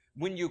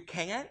 When you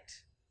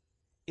can't,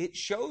 it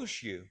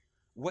shows you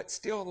what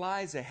still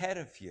lies ahead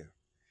of you.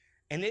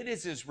 And it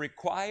is as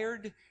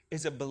required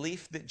as a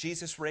belief that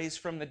Jesus raised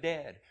from the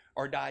dead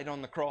or died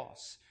on the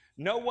cross.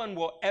 No one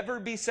will ever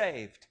be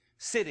saved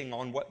sitting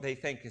on what they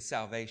think is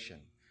salvation.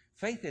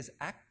 Faith is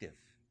active.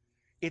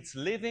 It's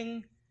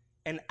living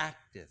and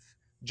active,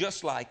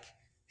 just like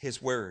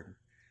his word.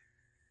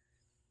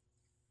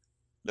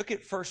 Look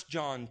at 1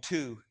 John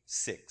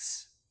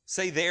 2:6.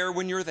 Say there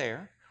when you're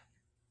there.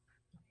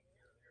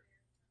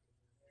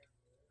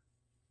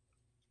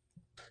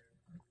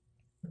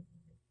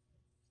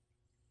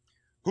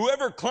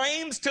 Whoever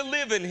claims to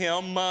live in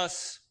him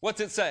must,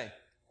 what's it say?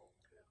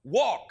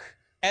 Walk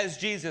as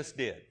Jesus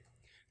did.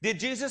 Did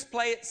Jesus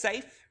play it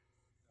safe?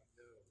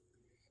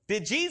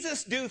 Did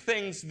Jesus do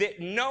things that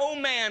no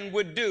man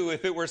would do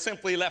if it were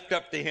simply left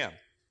up to him?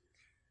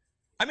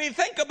 I mean,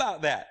 think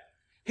about that.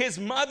 His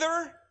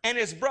mother and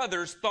his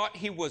brothers thought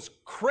he was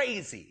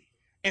crazy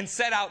and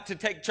set out to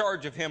take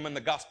charge of him in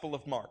the Gospel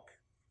of Mark.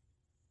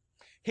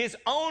 His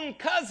own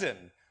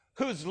cousin,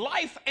 whose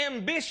life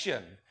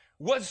ambition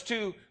was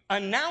to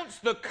announce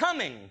the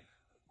coming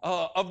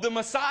of the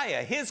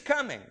Messiah, his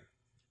coming,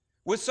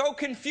 was so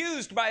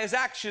confused by his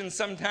actions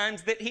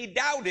sometimes that he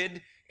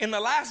doubted in the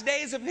last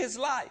days of his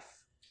life.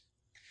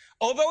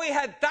 Although he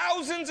had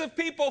thousands of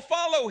people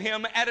follow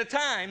him at a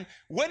time,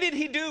 what did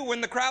he do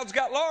when the crowds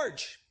got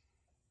large?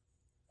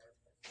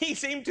 He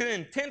seemed to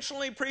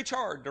intentionally preach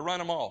hard to run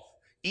them off.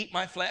 Eat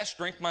my flesh,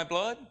 drink my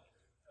blood.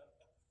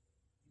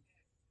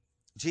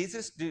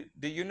 Jesus, do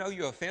you know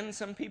you offend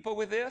some people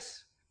with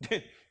this?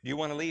 Do you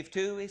want to leave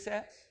too, he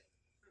says?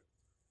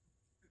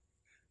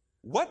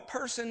 What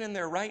person in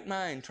their right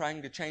mind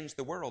trying to change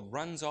the world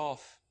runs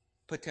off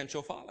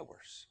potential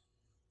followers?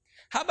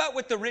 How about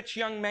with the rich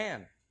young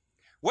man?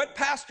 What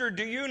pastor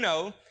do you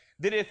know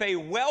that if a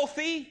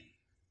wealthy,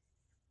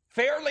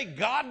 fairly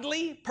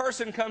godly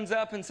person comes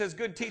up and says,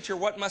 good teacher,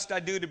 what must I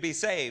do to be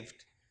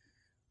saved?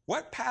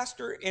 What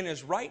pastor in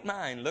his right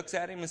mind looks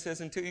at him and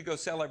says, until you go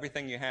sell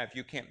everything you have,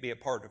 you can't be a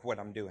part of what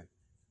I'm doing?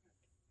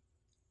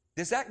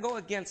 Does that go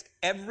against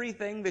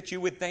everything that you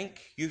would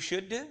think you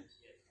should do?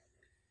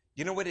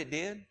 You know what it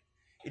did?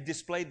 It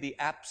displayed the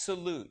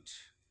absolute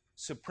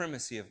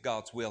supremacy of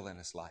God's will in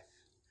his life.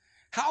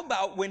 How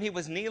about when he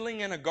was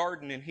kneeling in a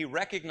garden and he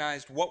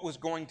recognized what was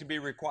going to be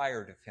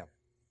required of him?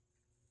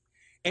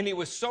 And he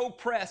was so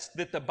pressed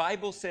that the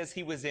Bible says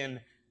he was in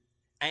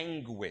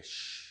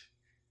anguish,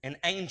 and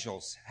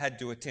angels had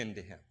to attend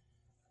to him.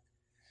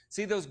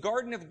 See, those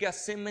Garden of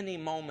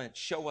Gethsemane moments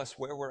show us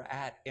where we're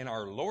at in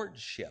our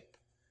lordship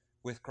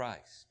with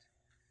Christ.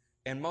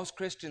 And most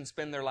Christians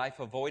spend their life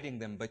avoiding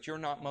them, but you're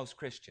not most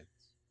Christians.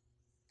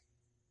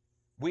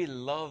 We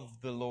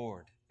love the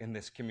Lord in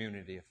this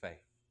community of faith.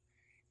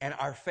 And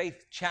our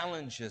faith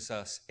challenges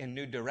us in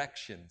new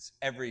directions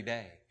every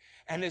day.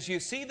 And as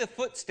you see the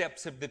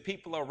footsteps of the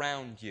people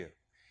around you,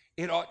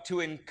 it ought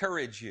to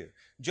encourage you.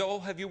 Joel,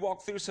 have you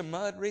walked through some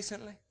mud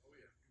recently?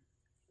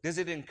 Does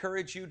it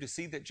encourage you to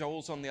see that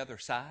Joel's on the other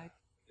side?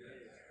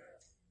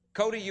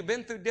 Cody, you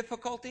been through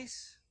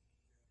difficulties?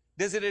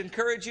 Does it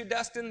encourage you,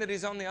 Dustin, that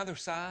he's on the other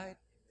side?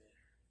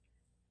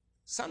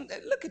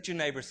 Look at your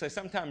neighbor, say,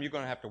 sometime you're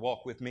going to have to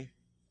walk with me.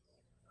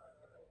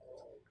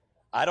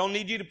 I don't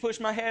need you to push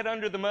my head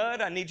under the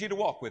mud. I need you to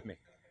walk with me.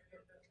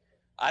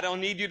 I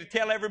don't need you to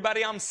tell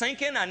everybody I'm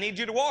sinking. I need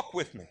you to walk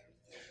with me.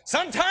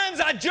 Sometimes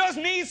I just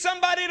need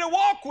somebody to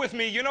walk with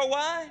me. You know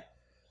why?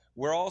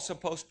 We're all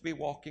supposed to be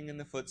walking in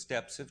the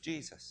footsteps of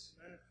Jesus.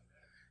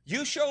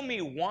 You show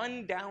me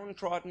one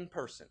downtrodden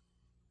person,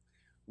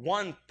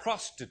 one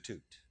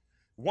prostitute,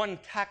 one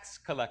tax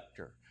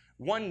collector,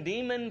 one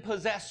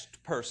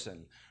demon-possessed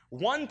person,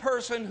 one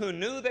person who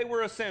knew they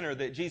were a sinner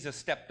that Jesus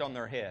stepped on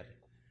their head.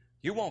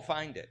 You won't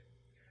find it.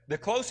 The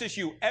closest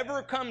you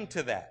ever come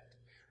to that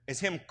is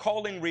him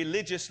calling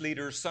religious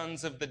leaders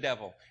sons of the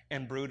devil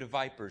and brood of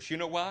vipers. You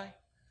know why?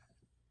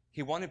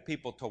 He wanted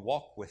people to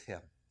walk with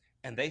him,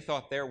 and they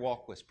thought their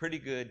walk was pretty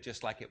good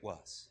just like it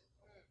was.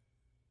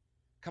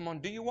 Come on,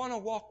 do you want to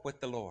walk with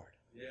the Lord?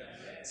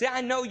 Yes. See, I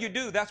know you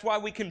do. That's why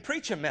we can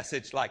preach a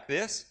message like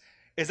this,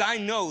 is I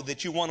know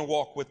that you want to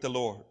walk with the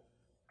Lord.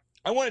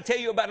 I want to tell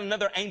you about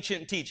another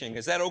ancient teaching.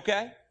 Is that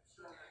okay?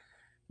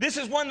 This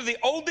is one of the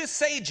oldest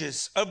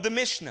sages of the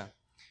Mishnah.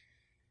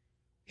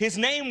 His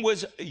name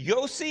was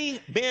Yossi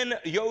ben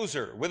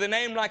Yozer. With a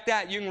name like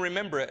that, you can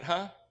remember it,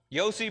 huh?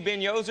 Yossi ben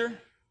Yozer?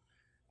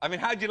 I mean,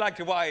 how'd you like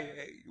to,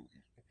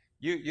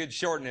 you'd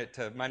shorten it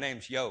to, my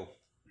name's Yo.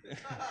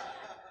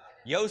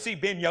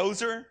 Yossi ben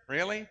Yozer?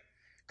 Really?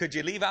 Could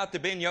you leave out the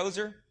ben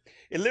Yozer?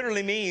 It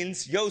literally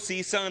means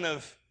Yossi, son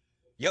of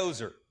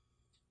Yozer.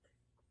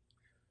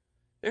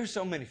 There's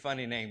so many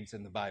funny names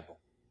in the Bible.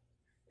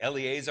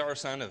 Eleazar,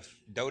 son of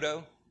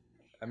Dodo.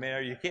 I mean,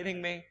 are you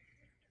kidding me?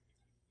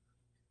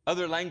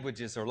 Other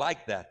languages are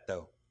like that,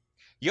 though.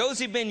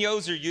 Yossi ben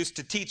Yozer used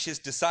to teach his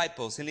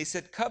disciples, and he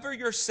said, cover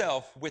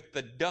yourself with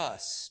the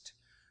dust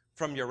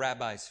from your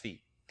rabbi's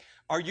feet.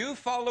 Are you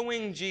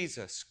following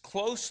Jesus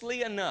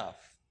closely enough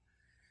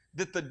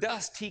that the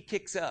dust he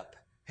kicks up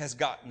has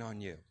gotten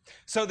on you,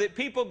 so that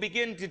people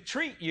begin to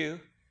treat you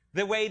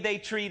the way they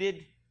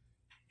treated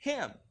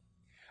him?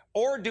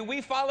 Or do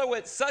we follow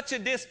at such a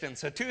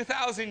distance, a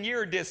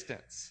 2,000-year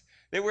distance,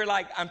 that we're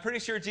like, I'm pretty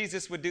sure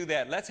Jesus would do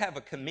that. Let's have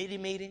a committee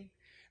meeting.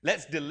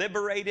 Let's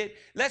deliberate it.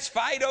 Let's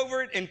fight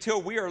over it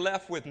until we are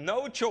left with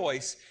no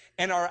choice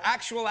and our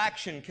actual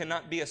action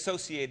cannot be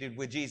associated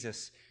with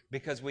Jesus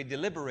because we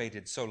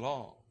deliberated so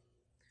long.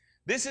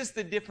 This is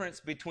the difference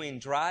between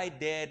dry,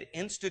 dead,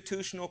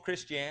 institutional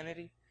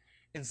Christianity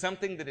and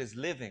something that is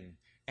living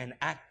and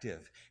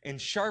active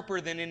and sharper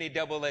than any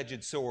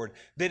double-edged sword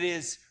that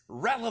is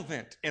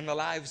relevant in the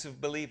lives of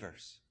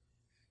believers.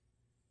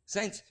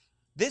 Saints,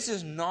 this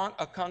is not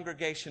a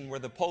congregation where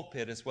the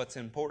pulpit is what's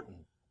important,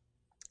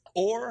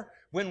 or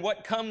when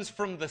what comes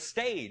from the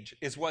stage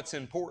is what's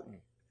important.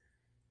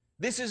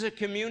 This is a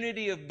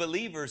community of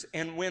believers,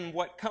 and when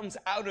what comes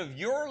out of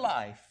your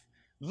life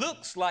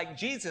looks like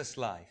Jesus'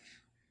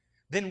 life,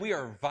 then we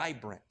are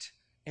vibrant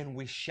and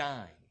we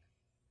shine.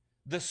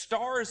 The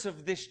stars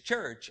of this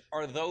church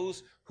are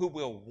those who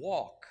will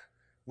walk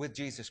with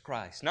Jesus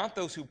Christ, not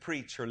those who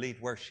preach or lead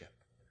worship.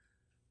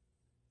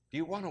 Do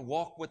you want to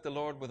walk with the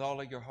Lord with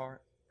all of your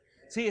heart?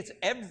 See, it's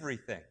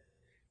everything.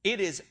 It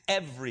is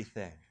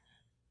everything.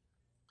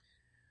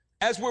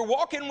 As we're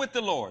walking with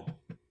the Lord,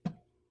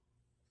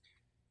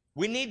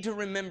 we need to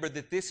remember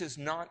that this is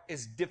not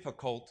as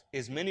difficult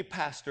as many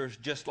pastors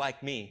just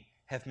like me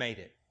have made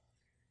it.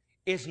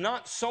 It's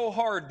not so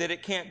hard that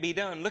it can't be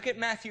done. Look at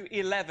Matthew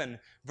 11,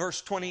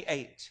 verse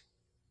 28.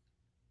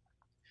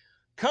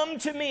 Come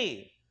to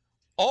me,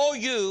 all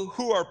you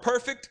who are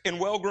perfect and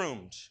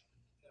well-groomed.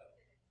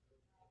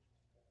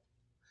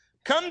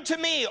 Come to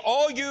me,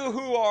 all you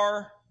who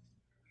are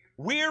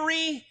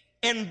weary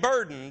and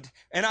burdened,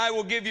 and I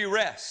will give you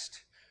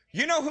rest.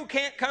 You know who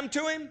can't come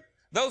to him?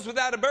 Those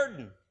without a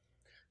burden.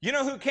 You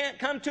know who can't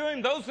come to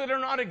him? Those that are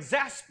not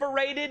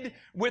exasperated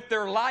with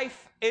their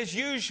life as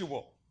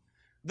usual.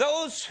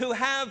 Those who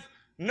have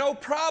no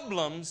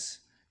problems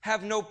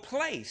have no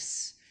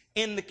place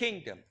in the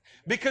kingdom.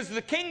 Because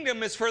the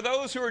kingdom is for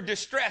those who are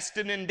distressed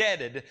and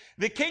indebted.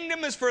 The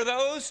kingdom is for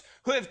those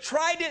who have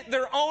tried it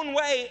their own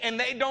way and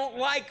they don't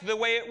like the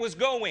way it was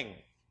going.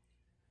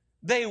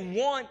 They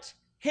want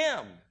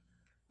him.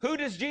 Who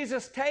does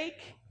Jesus take?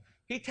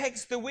 He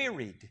takes the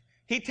wearied.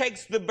 He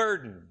takes the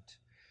burdened.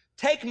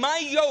 Take my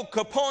yoke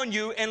upon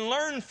you and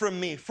learn from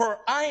me,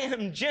 for I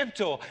am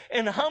gentle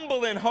and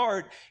humble in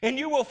heart, and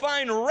you will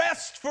find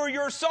rest for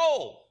your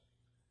soul.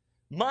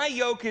 My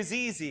yoke is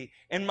easy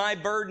and my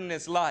burden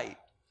is light.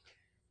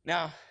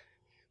 Now,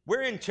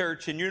 we're in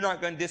church and you're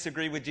not going to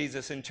disagree with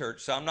Jesus in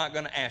church, so I'm not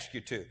going to ask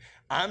you to.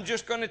 I'm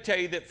just going to tell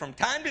you that from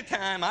time to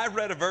time I've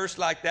read a verse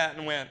like that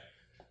and went,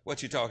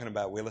 what you talking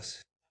about,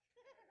 Willis?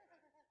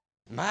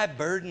 My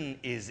burden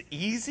is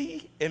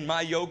easy and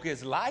my yoke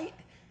is light?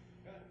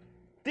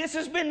 This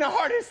has been the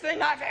hardest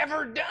thing I've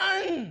ever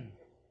done.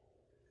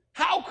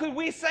 How could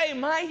we say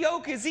my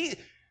yoke is easy?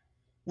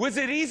 Was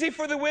it easy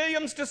for the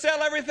Williams to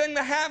sell everything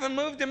they have and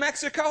move to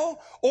Mexico?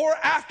 Or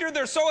after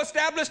they're so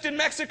established in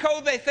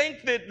Mexico, they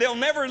think that they'll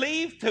never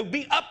leave, to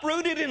be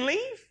uprooted and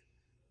leave?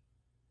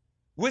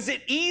 Was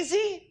it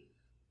easy?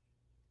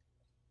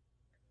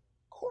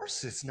 Of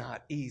course it's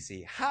not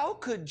easy. How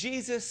could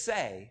Jesus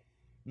say,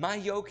 my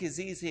yoke is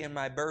easy and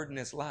my burden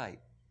is light?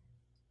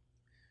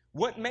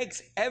 What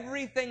makes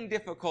everything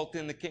difficult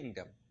in the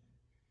kingdom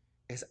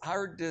is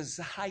our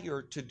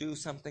desire to do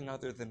something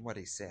other than what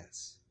he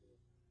says.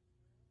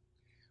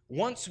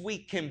 Once we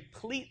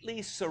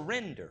completely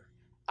surrender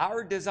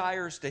our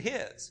desires to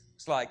his,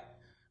 it's like,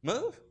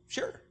 move?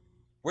 Sure.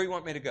 Where do you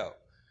want me to go?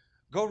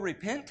 Go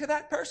repent to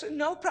that person?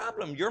 No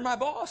problem. You're my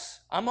boss.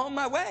 I'm on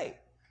my way.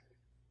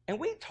 And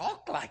we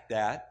talk like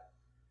that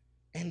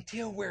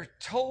until we're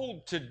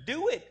told to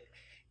do it.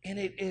 And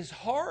it is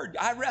hard.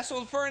 I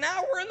wrestled for an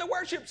hour in the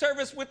worship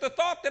service with the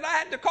thought that I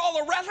had to call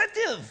a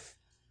relative.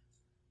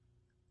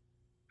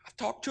 I've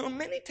talked to him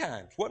many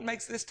times. What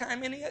makes this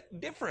time any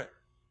different?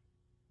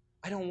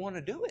 I don't want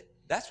to do it.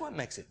 That's what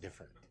makes it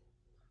different.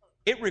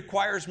 It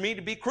requires me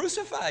to be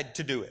crucified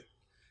to do it.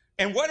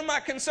 And what am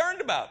I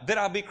concerned about? That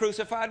I'll be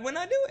crucified when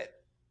I do it.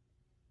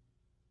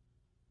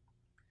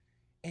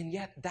 And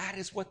yet that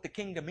is what the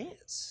kingdom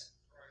is.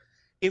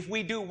 If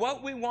we do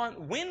what we want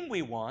when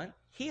we want,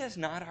 he is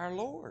not our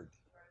Lord.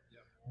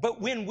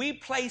 But when we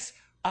place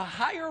a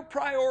higher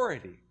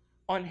priority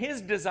on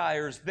his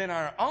desires than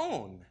our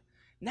own,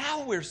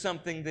 now we're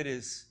something that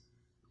is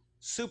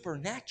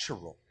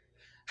supernatural.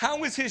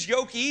 How is his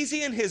yoke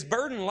easy and his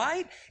burden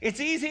light? It's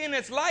easy and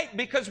it's light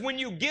because when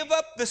you give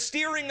up the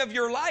steering of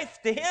your life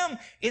to him,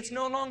 it's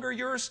no longer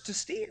yours to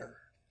steer.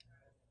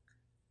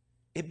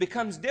 It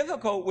becomes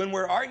difficult when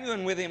we're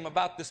arguing with him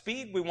about the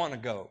speed we want to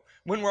go,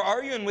 when we're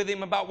arguing with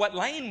him about what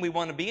lane we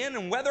want to be in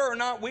and whether or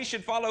not we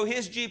should follow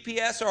his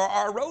GPS or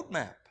our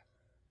roadmap.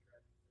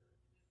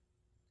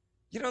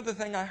 You know the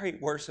thing I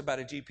hate worse about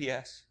a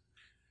GPS?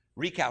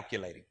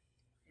 Recalculating.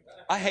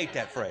 I hate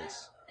that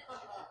phrase.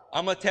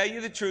 I'm going to tell you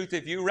the truth.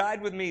 If you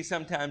ride with me,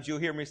 sometimes you'll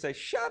hear me say,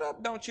 shut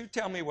up, don't you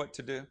tell me what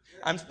to do.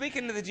 I'm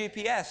speaking to the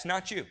GPS,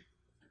 not you.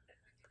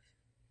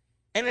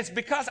 And it's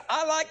because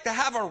I like to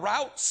have a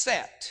route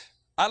set.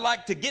 I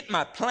like to get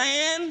my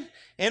plan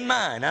in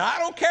mind. And I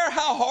don't care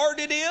how hard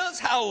it is,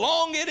 how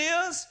long it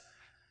is.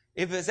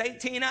 If it's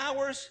 18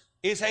 hours,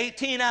 it's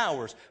 18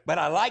 hours. But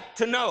I like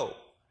to know.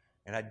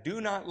 And I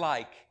do not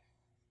like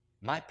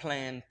my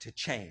plan to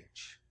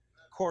change.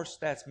 Of course,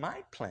 that's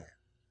my plan.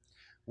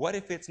 What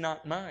if it's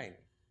not mine?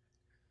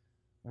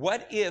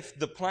 What if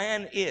the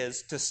plan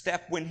is to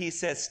step when he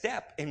says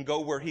step and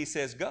go where he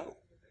says go?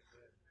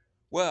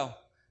 Well,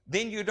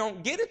 then you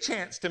don't get a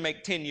chance to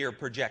make 10-year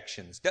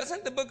projections.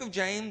 Doesn't the book of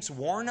James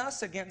warn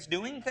us against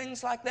doing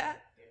things like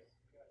that?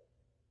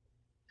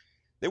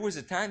 There was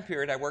a time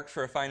period I worked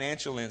for a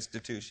financial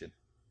institution.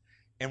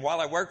 And while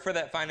I worked for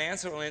that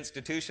financial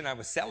institution, I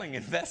was selling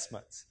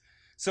investments.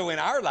 So in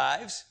our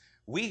lives,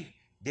 we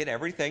did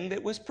everything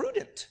that was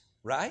prudent,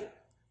 right?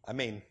 I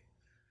mean,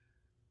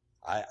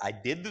 I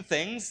did the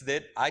things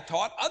that I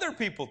taught other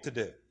people to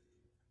do.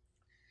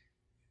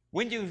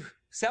 When you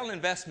sell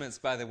investments,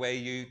 by the way,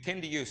 you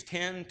tend to use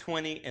 10,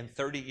 20, and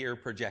 30-year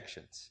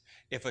projections.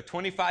 If a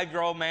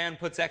 25-year-old man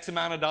puts X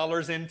amount of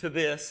dollars into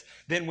this,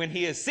 then when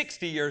he is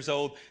 60 years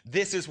old,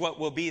 this is what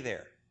will be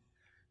there.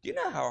 Do you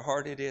know how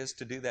hard it is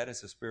to do that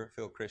as a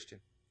Spirit-filled Christian?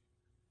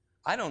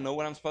 I don't know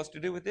what I'm supposed to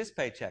do with this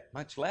paycheck,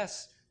 much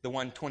less the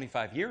one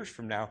 25 years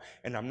from now.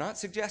 And I'm not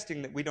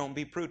suggesting that we don't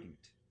be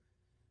prudent.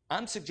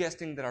 I'm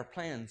suggesting that our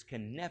plans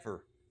can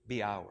never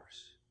be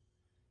ours.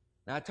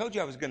 Now, I told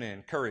you I was going to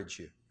encourage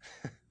you.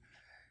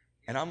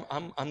 And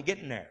I'm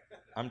getting there.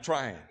 I'm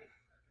trying.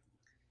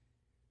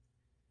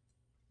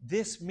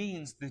 This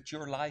means that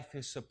your life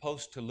is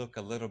supposed to look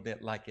a little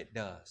bit like it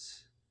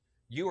does.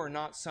 You are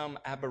not some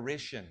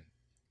aberration.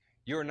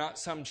 You're not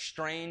some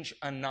strange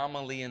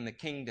anomaly in the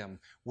kingdom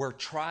where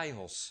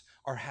trials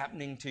are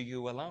happening to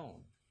you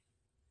alone.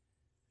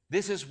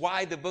 This is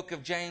why the book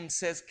of James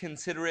says,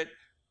 consider it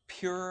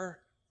pure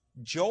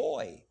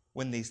joy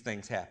when these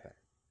things happen.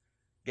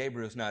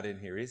 Gabriel's not in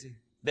here, is he?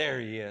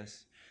 There he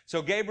is.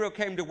 So Gabriel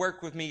came to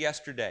work with me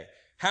yesterday.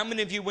 How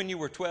many of you, when you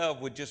were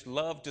 12, would just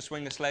love to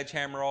swing a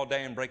sledgehammer all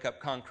day and break up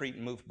concrete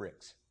and move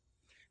bricks?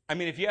 I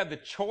mean, if you have the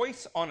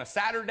choice on a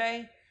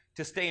Saturday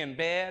to stay in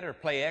bed or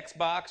play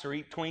Xbox or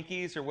eat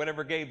Twinkies or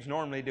whatever Gabe's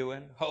normally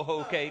doing,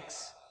 ho-ho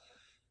cakes.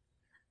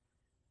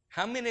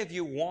 How many of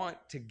you want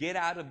to get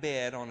out of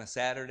bed on a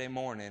Saturday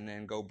morning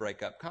and go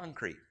break up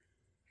concrete?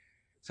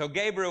 So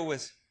Gabriel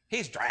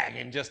he's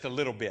dragging just a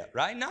little bit,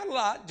 right? Not a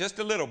lot, just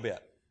a little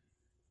bit.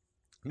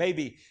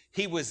 Maybe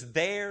he was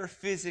there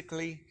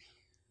physically,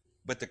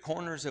 but the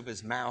corners of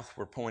his mouth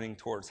were pointing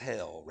towards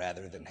hell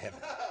rather than heaven.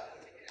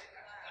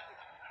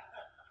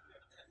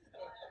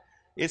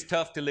 It's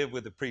tough to live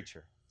with a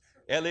preacher.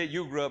 Elliot,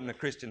 you grew up in a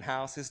Christian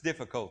house. It's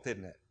difficult,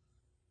 isn't it?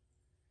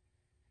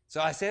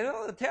 So I said,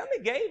 tell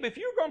me, Gabe, if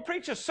you were going to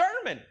preach a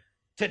sermon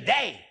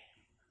today,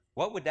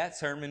 what would that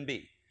sermon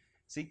be?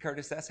 See,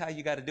 Curtis, that's how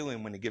you got to do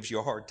him when he gives you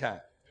a hard time.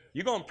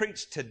 You're going to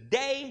preach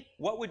today,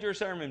 what would your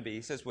sermon be?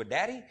 He says, well,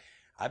 Daddy,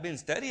 I've been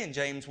studying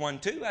James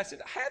 1:2. I said,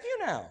 have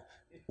you now?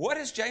 What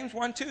does James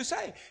 1:2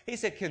 say? He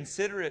said,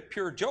 consider it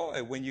pure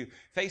joy when you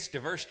face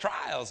diverse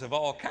trials of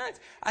all kinds.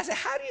 I said,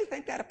 how do you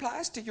think that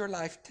applies to your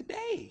life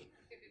today?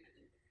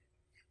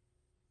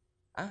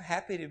 I'm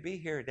happy to be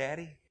here,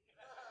 Daddy.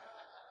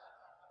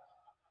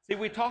 See,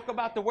 we talk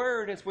about the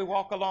word as we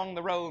walk along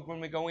the road when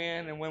we go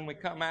in and when we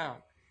come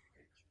out.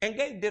 And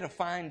Gabe did a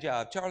fine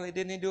job. Charlie,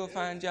 didn't he do a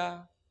fine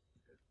job?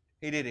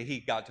 He did it. He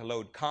got to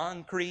load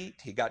concrete.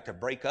 He got to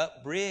break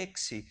up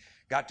bricks. He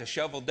got to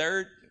shovel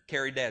dirt,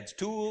 carry Dad's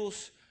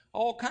tools,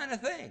 all kind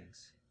of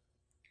things.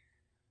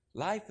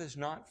 Life is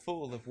not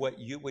full of what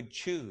you would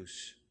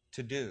choose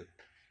to do.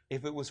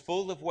 If it was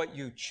full of what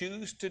you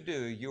choose to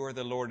do, you are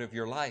the Lord of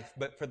your life.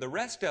 But for the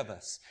rest of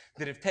us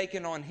that have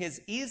taken on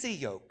His easy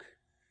yoke,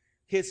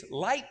 His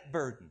light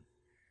burden,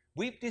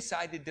 we've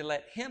decided to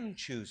let Him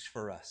choose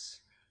for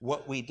us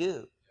what we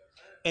do.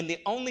 And the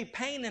only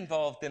pain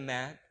involved in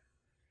that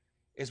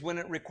is when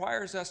it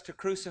requires us to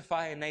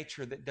crucify a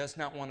nature that does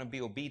not want to be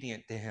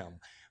obedient to Him.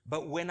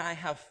 But when I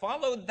have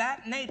followed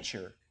that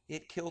nature,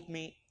 it killed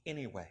me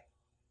anyway.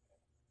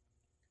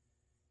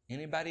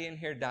 Anybody in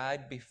here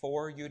died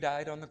before you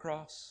died on the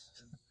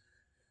cross?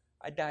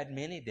 I died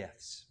many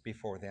deaths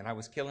before then. I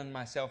was killing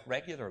myself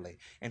regularly.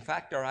 In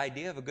fact, our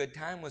idea of a good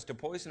time was to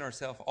poison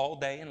ourselves all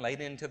day and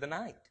late into the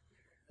night.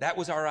 That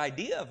was our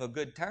idea of a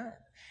good time.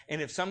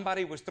 And if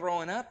somebody was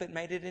throwing up, it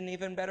made it an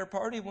even better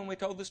party when we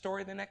told the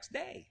story the next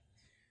day.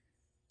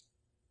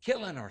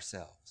 Killing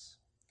ourselves.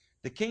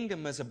 The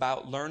kingdom is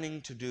about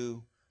learning to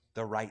do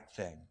the right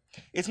thing.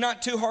 It's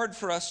not too hard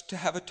for us to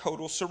have a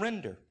total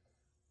surrender.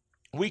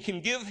 We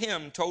can give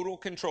Him total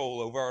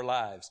control over our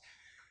lives.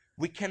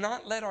 We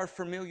cannot let our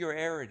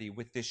familiarity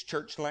with this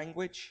church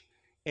language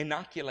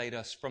inoculate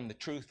us from the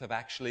truth of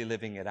actually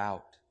living it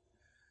out.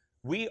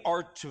 We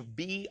are to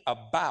be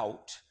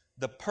about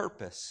the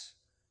purpose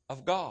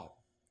of God.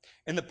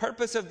 And the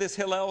purpose of this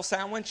Hillel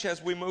Sandwich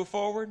as we move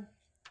forward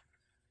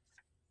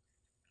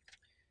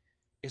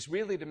is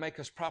really to make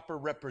us proper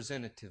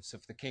representatives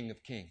of the King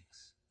of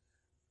Kings.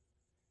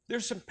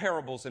 There's some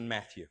parables in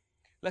Matthew.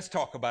 Let's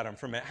talk about them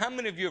for a minute. How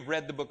many of you have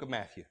read the book of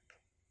Matthew?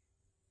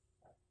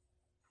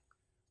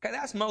 Okay,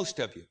 that's most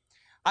of you.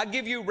 I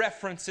give you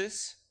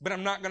references, but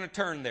I'm not going to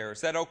turn there.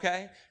 Is that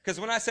okay? Because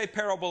when I say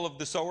parable of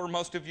the sower,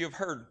 most of you have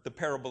heard the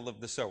parable of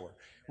the sower.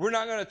 We're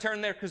not going to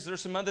turn there because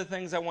there's some other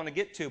things I want to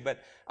get to, but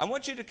I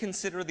want you to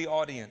consider the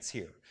audience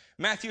here.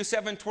 Matthew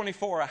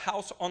 7:24, a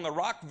house on the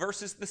rock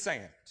versus the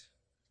sand.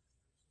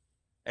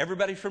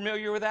 Everybody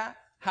familiar with that?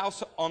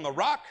 House on the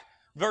rock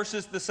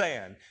versus the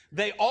sand.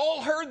 They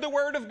all heard the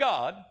word of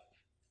God,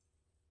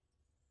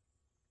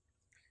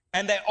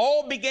 and they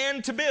all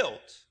began to build,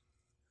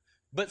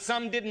 but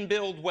some didn't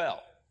build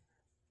well.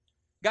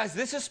 Guys,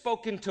 this is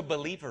spoken to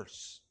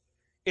believers.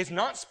 It's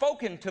not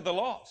spoken to the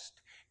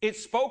lost.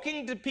 It's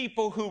spoken to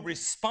people who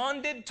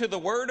responded to the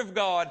word of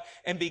God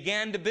and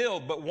began to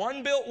build, but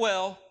one built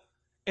well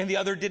and the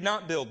other did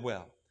not build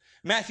well.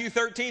 Matthew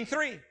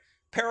 13:3,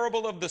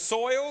 parable of the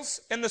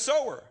soils and the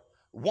sower.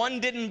 One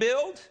didn't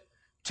build,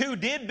 two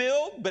did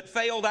build but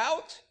failed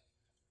out,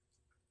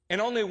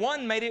 and only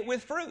one made it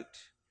with fruit.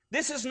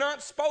 This is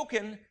not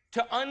spoken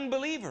to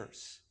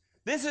unbelievers.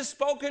 This is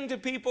spoken to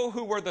people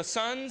who were the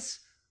sons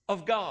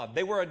of God.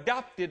 They were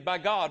adopted by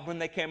God when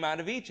they came out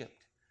of Egypt.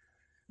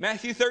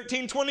 Matthew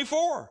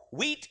 13:24,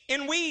 wheat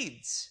and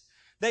weeds.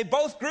 They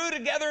both grew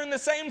together in the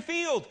same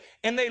field,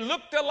 and they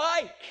looked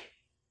alike.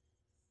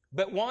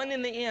 But one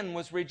in the end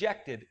was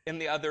rejected, and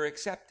the other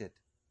accepted.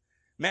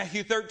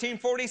 Matthew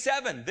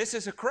 13:47, this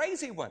is a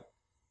crazy one.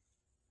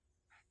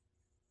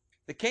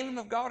 The kingdom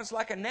of God is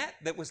like a net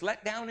that was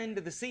let down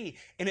into the sea,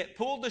 and it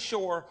pulled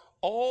ashore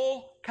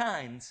all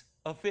kinds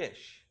of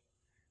fish.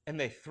 And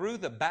they threw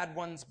the bad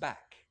ones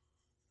back.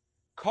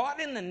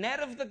 Caught in the net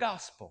of the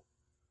gospel,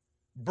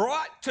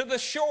 brought to the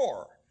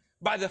shore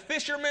by the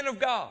fishermen of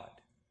God,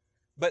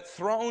 but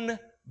thrown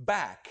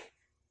back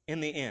in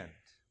the end.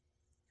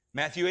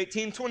 Matthew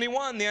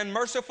 18:21, the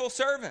unmerciful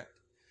servant.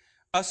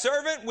 A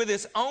servant with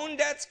his own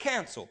debts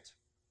canceled,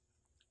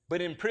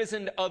 but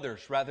imprisoned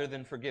others rather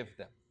than forgive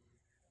them.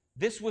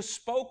 This was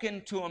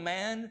spoken to a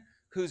man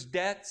whose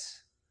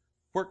debts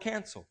were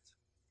canceled.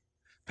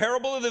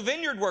 Parable of the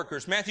vineyard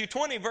workers, Matthew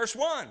 20, verse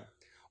 1.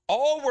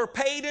 All were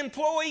paid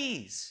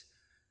employees,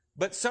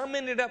 but some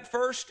ended up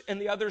first and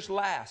the others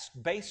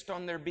last based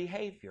on their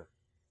behavior.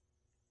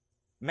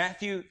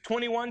 Matthew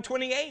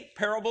 21:28,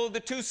 parable of the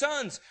two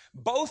sons.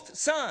 Both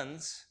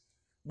sons,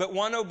 but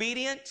one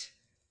obedient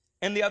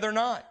and the other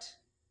not.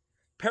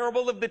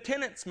 Parable of the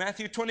tenants,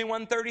 Matthew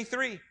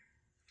 21:33.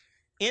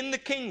 In the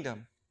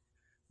kingdom,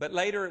 but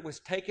later it was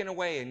taken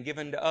away and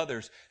given to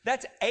others.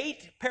 That's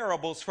 8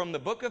 parables from the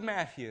book of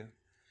Matthew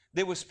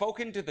that was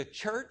spoken to the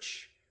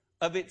church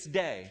of its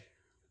day,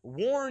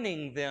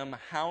 warning them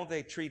how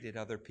they treated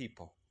other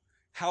people,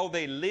 how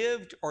they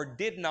lived or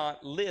did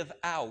not live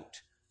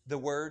out the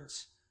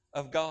words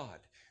of God.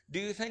 Do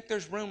you think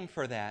there's room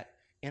for that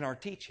in our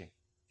teaching?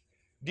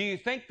 Do you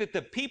think that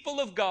the people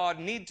of God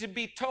need to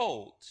be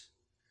told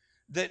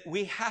that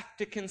we have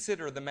to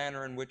consider the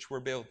manner in which we're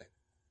building?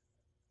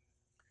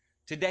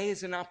 Today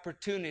is an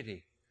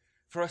opportunity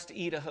for us to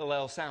eat a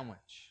Hillel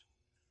sandwich,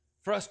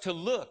 for us to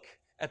look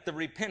at the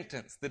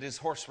repentance that is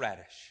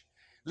horseradish.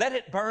 Let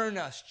it burn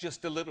us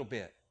just a little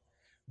bit,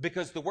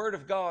 because the Word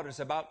of God is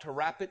about to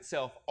wrap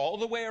itself all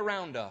the way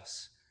around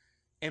us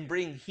and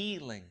bring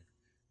healing,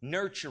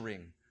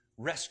 nurturing,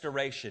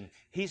 restoration.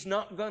 He's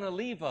not going to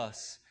leave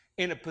us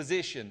in a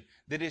position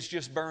that is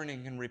just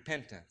burning in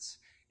repentance.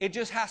 It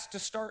just has to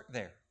start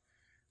there.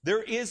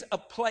 There is a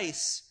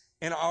place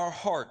in our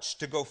hearts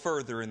to go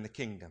further in the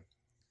kingdom.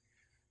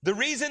 The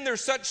reason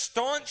there's such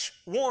staunch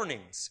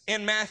warnings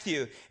in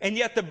Matthew, and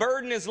yet the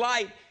burden is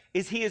light,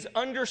 is he is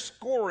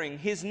underscoring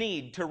his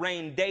need to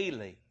reign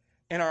daily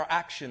in our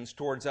actions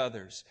towards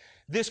others.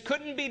 This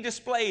couldn't be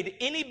displayed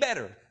any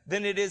better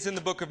than it is in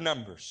the book of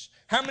Numbers.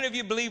 How many of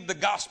you believe the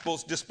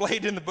gospel's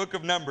displayed in the book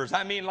of Numbers?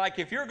 I mean, like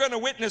if you're going to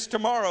witness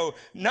tomorrow,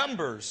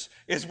 Numbers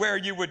is where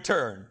you would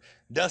turn.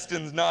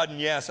 Dustin's nodding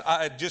yes.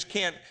 I just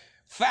can't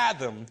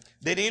fathom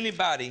that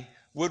anybody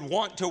would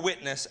want to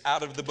witness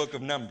out of the book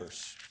of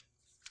Numbers.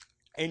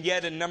 And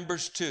yet in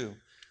Numbers 2,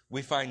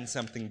 we find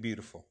something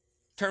beautiful.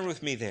 Turn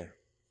with me there.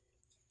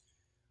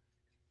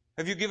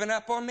 Have you given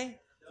up on me?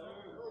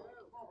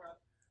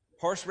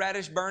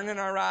 Horseradish burn in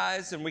our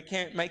eyes and we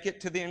can't make it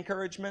to the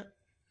encouragement?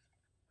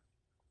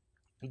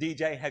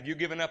 DJ, have you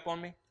given up on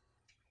me?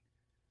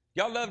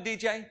 Y'all love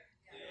DJ? Yeah.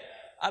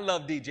 I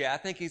love DJ. I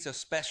think he's a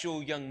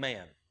special young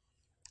man.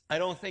 I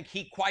don't think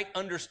he quite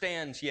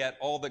understands yet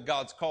all that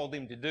God's called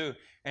him to do,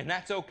 and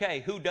that's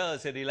okay. Who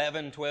does at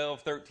 11,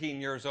 12,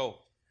 13 years old?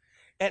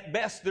 At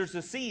best, there's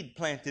a seed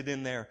planted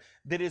in there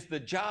that is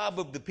the job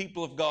of the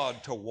people of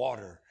God to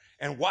water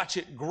and watch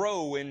it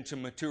grow into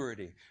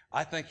maturity.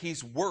 I think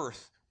he's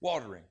worth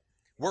watering,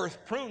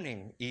 worth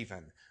pruning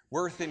even,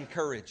 worth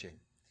encouraging.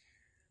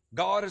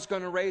 God is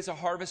going to raise a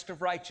harvest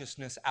of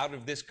righteousness out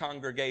of this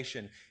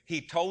congregation.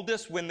 He told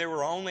us when there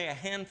were only a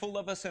handful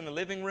of us in the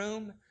living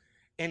room,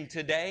 and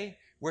today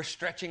we're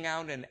stretching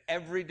out in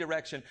every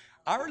direction.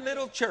 Our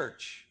little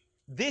church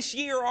this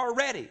year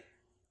already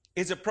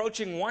is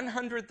approaching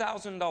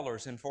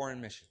 $100,000 in foreign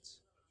missions.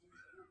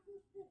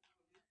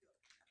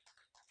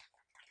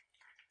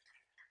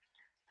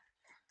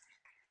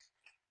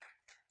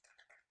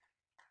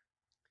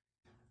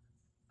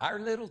 Our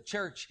little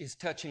church is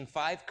touching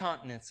 5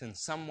 continents in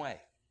some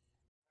way.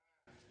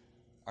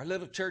 Our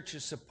little church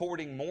is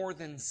supporting more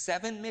than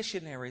 7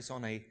 missionaries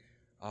on a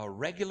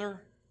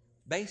regular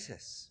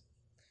basis.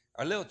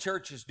 Our little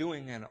church is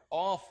doing an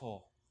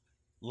awful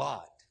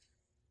lot,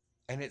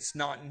 and it's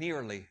not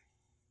nearly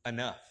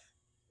enough.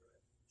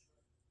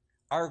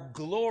 Our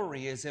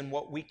glory is in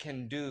what we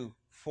can do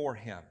for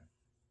Him.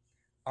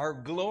 Our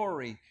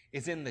glory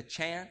is in the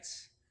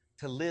chance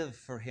to live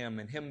for Him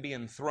and Him be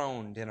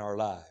enthroned in our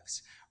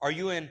lives. Are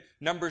you in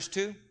Numbers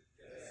 2? Yes,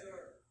 sir.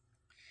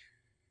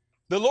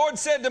 The Lord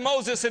said to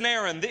Moses and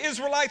Aaron, the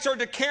Israelites are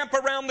to camp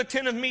around the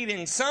tent of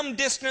meeting, some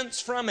distance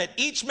from it,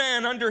 each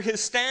man under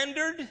his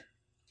standard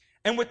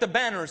and with the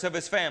banners of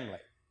his family.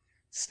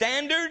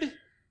 Standard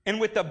and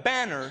with the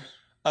banner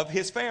of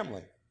his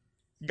family.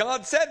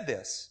 God said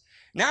this.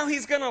 Now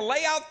He's going to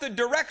lay out the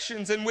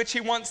directions in which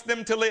He wants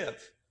them to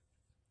live.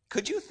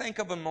 Could you think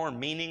of a more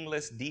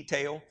meaningless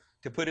detail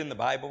to put in the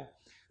Bible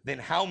than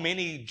how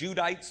many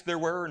Judites there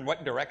were and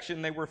what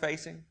direction they were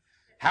facing?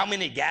 How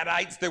many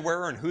Gadites there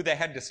were and who they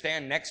had to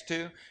stand next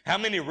to? How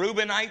many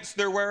Reubenites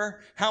there were?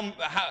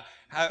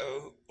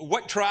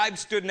 What tribe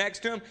stood next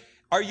to them?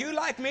 Are you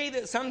like me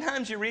that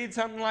sometimes you read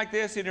something like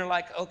this and you're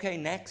like, okay,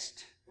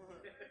 next,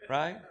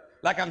 right?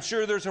 Like I'm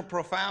sure there's a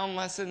profound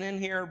lesson in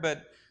here,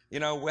 but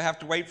we'll have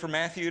to wait for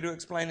Matthew to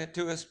explain it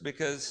to us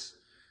because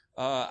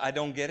I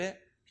don't get it.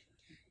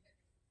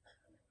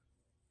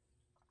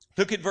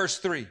 Look at verse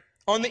 3.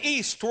 On the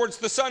east, towards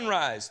the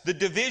sunrise, the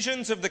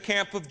divisions of the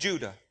camp of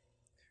Judah.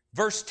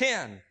 Verse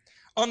 10.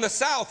 On the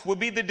south will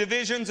be the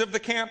divisions of the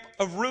camp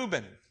of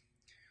Reuben.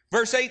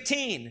 Verse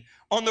 18.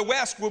 On the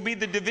west will be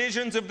the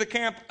divisions of the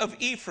camp of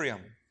Ephraim.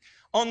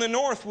 On the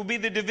north will be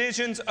the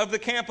divisions of the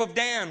camp of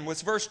Dan,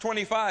 was verse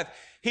 25.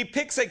 He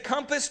picks a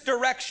compass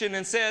direction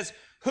and says,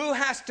 who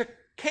has to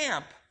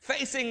camp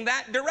facing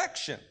that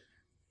direction?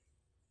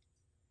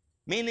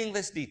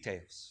 Meaningless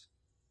details,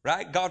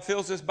 right? God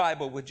fills His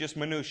Bible with just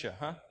minutia,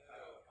 huh?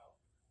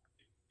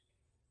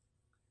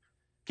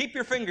 Keep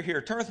your finger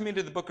here. Turn with me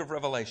to the book of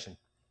Revelation.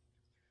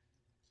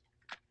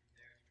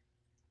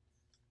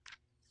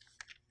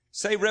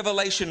 Say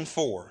Revelation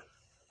 4.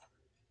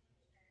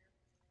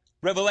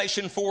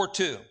 Revelation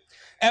 4:2.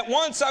 At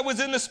once I was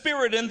in the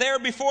Spirit, and there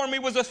before me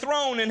was a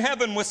throne in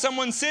heaven with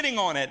someone sitting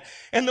on it.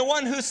 And the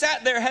one who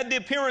sat there had the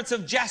appearance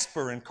of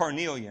jasper and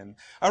carnelian.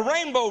 A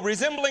rainbow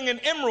resembling an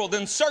emerald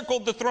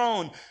encircled the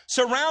throne.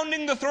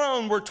 Surrounding the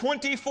throne were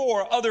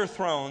 24 other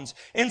thrones,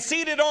 and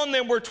seated on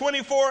them were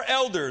 24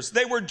 elders.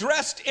 They were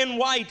dressed in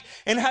white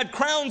and had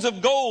crowns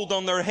of gold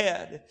on their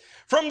head.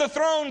 From the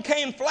throne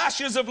came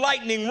flashes of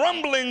lightning,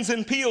 rumblings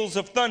and peals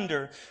of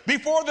thunder.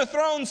 Before the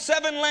throne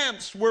 7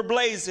 lamps were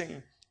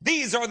blazing.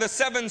 These are the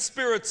 7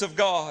 spirits of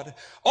God.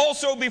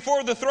 Also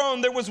before the throne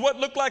there was what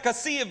looked like a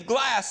sea of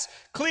glass,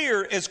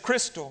 clear as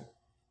crystal.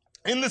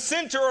 In the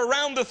center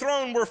around the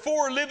throne were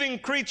 4 living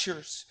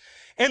creatures,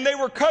 and they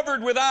were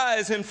covered with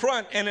eyes in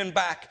front and in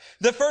back.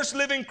 The first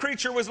living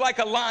creature was like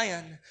a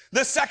lion,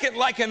 the second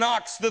like an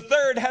ox, the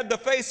third had the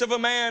face of a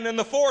man, and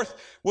the fourth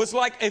was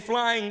like a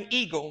flying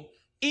eagle.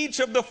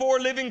 Each of the 4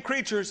 living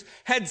creatures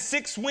had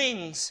 6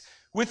 wings,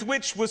 with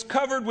which was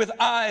covered with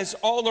eyes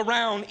all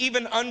around,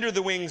 even under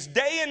the wings.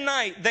 Day and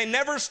night, they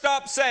never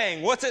stopped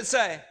saying, what's it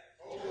say?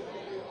 Holy,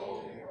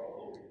 holy,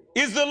 holy.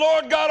 Is the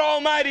Lord God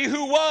Almighty,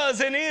 who was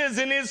and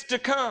is to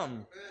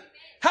come.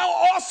 How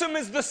awesome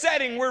is the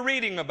setting we're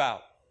reading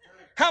about?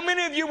 How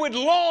many of you would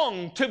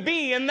long to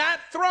be in that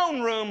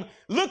throne room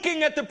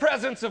looking at the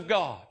presence of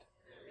God?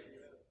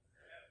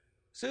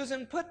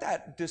 Susan, put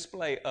that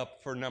display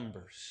up for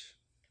numbers.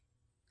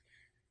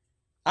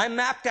 I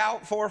mapped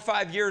out 4 or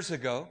 5 years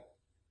ago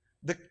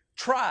the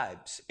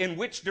tribes in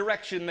which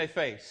direction they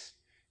face.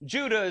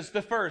 Judah is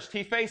the first.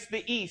 He faced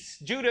the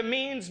east. Judah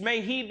means may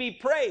he be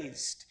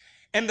praised.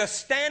 And the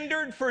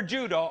standard for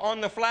Judah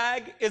on the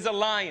flag is a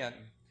lion.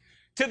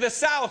 To the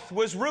south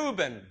was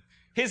Reuben.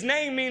 His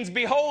name means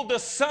behold a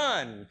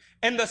son.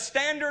 And the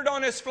standard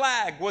on his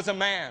flag was a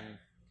man.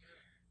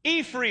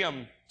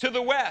 Ephraim to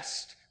the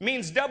west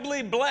means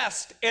doubly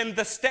blessed. And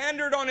the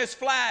standard on his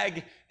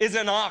flag is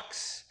an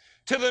ox.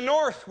 To the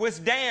north was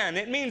Dan.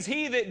 It means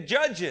he that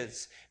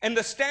judges. And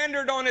the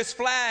standard on his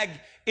flag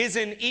is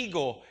an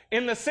eagle.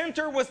 In the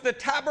center was the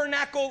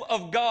tabernacle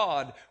of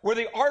God, where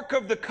the Ark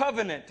of the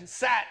Covenant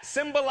sat,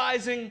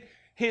 symbolizing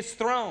His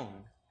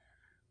throne.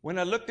 When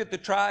I looked at the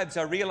tribes,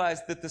 I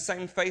realized that the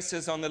same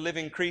faces on the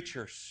living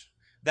creatures,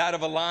 that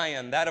of a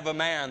lion, that of a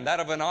man, that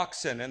of an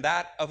oxen, and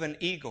that of an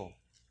eagle,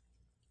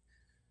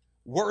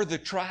 were the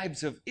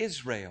tribes of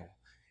Israel.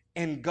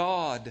 And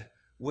God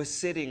was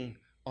sitting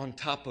on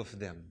top of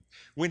them.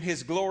 When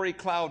His glory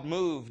cloud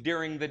moved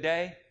during the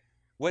day,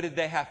 what did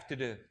they have to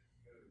do?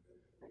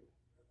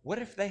 What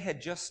if they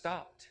had just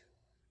stopped?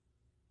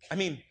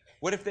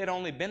 What if they'd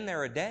only been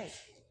there a day?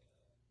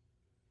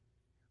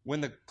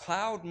 When the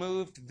cloud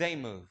moved, they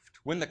moved.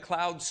 When the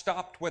cloud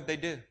stopped, what'd they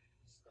do?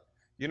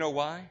 You know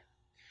why?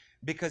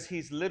 Because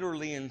He's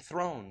literally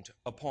enthroned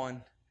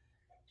upon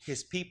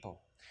His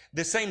people.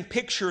 The same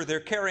picture they're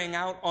carrying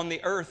out on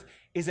the earth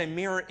is a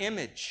mirror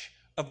image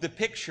of the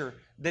picture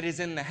that is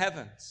in the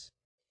heavens.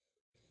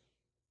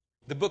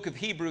 The book of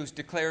Hebrews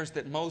declares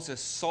that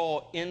Moses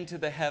saw into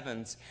the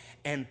heavens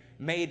and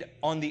made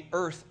on the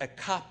earth a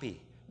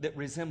copy that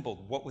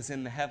resembled what was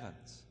in the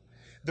heavens.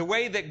 The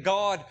way that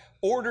God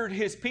ordered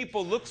his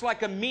people looks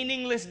like a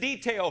meaningless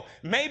detail.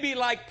 Maybe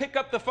like pick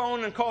up the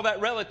phone and call that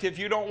relative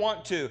you don't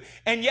want to.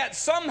 And yet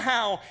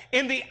somehow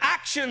in the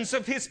actions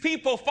of his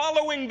people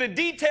following the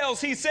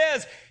details, he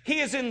says he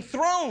is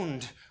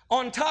enthroned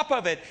on top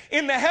of it.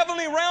 In the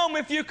heavenly realm,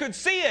 if you could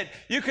see it,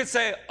 you could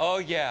say, oh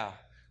yeah,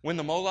 when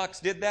the Molochs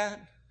did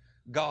that,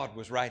 God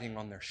was riding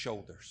on their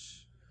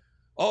shoulders.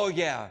 Oh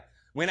yeah,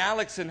 when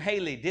Alex and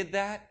Haley did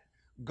that,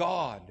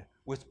 God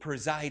was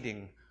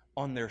presiding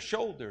on their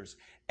shoulders.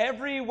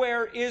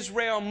 Everywhere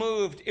Israel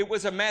moved, it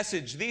was a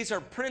message. These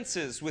are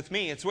princes with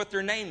me. It's what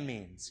their name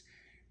means.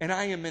 And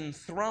I am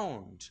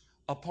enthroned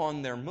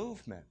upon their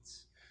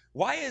movements.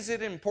 Why is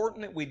it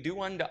important that we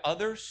do unto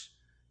others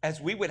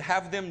as we would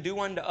have them do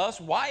unto us?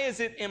 Why is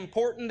it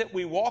important that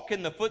we walk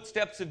in the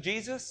footsteps of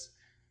Jesus?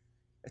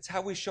 It's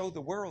how we show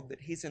the world that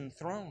he's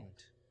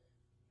enthroned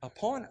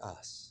upon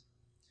us.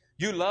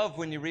 You love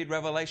when you read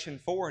Revelation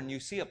 4 and you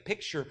see a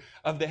picture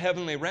of the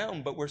heavenly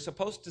realm, but we're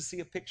supposed to see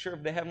a picture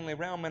of the heavenly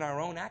realm in our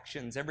own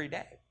actions every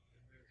day.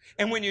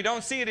 And when you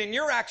don't see it in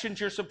your actions,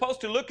 you're supposed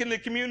to look in the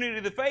community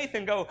of the faith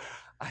and go,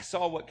 I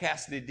saw what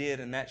Cassidy did,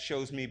 and that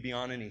shows me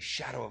beyond any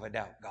shadow of a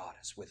doubt God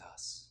is with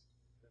us.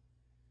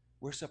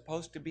 We're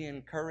supposed to be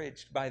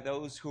encouraged by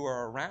those who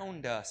are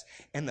around us,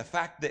 and the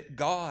fact that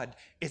God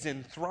is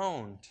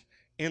enthroned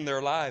in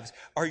their lives.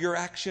 Are your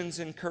actions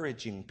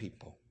encouraging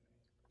people?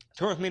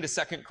 Turn with me to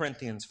 2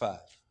 Corinthians 5.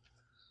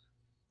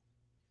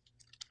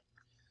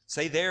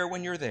 Say there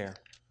when you're there.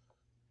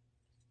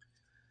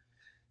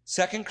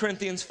 2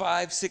 Corinthians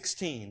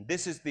 5:16.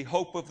 This is the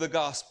hope of the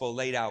gospel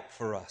laid out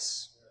for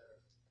us.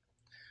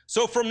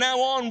 So from now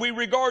on, we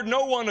regard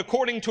no one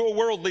according to a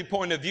worldly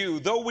point of view.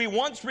 Though we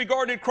once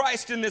regarded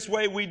Christ in this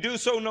way, we do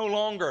so no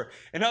longer.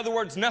 In other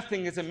words,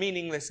 nothing is a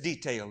meaningless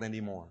detail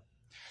anymore.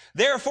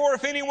 Therefore,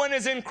 if anyone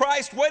is in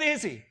Christ, what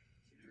is he?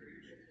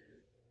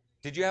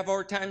 Did you have a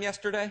hard time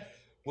yesterday?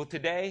 Well,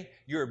 today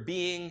you're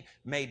being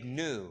made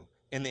new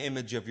in the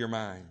image of your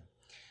mind.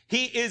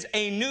 He is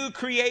a new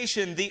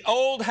creation. The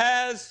old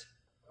has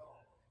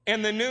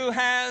and the new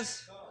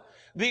has.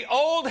 The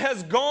old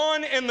has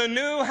gone and the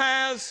new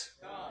has.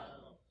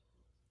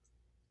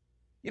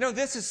 You know,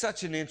 this is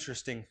such an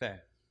interesting thing.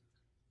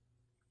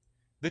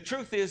 The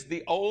truth is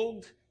the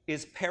old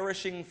is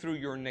perishing through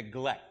your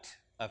neglect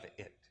of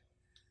it.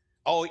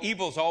 Oh,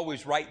 evil's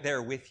always right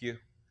there with you.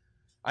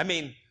 I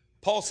mean,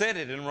 Paul said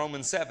it in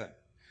Romans 7.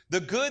 The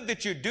good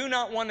that you do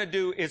not want to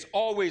do is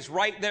always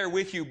right there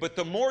with you, but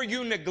the more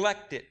you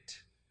neglect it,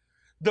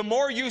 the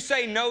more you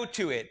say no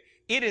to it,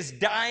 it is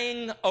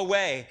dying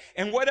away.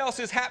 And what else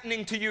is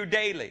happening to you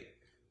daily?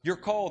 You're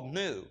called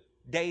new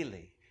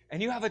daily.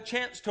 And you have a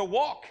chance to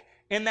walk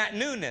in that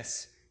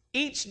newness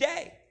each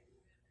day.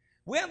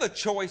 We have a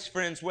choice,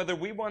 friends, whether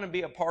we want to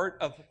be a part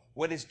of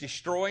what is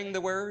destroying the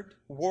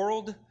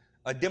world,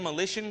 a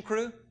demolition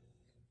crew,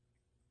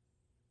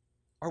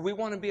 or we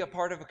want to be a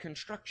part of a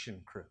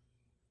construction crew.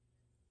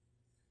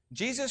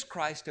 Jesus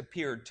Christ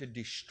appeared to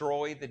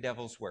destroy the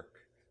devil's work.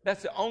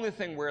 That's the only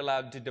thing we're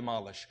allowed to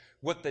demolish,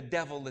 what the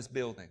devil is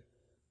building.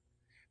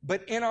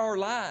 But in our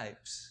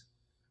lives,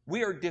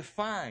 we are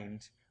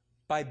defined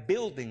by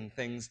building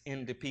things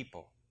into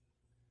people.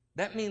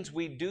 That means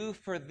we do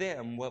for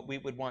them what we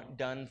would want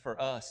done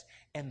for us,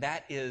 and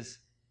that is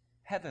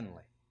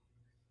heavenly.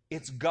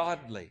 It's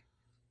godly.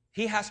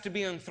 He has to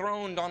be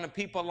enthroned on a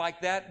people like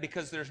that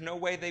because there's no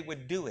way they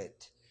would do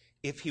it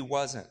if he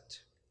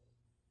wasn't.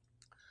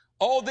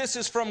 All this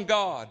is from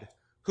God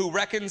who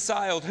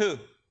reconciled who?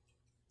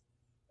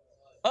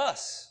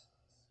 Us.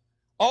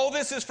 All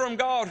this is from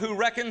God who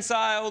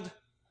reconciled.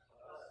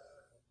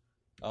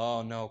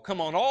 Oh no, come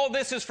on. All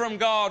this is from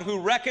God who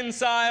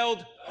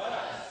reconciled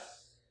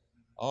us.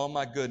 Oh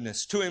my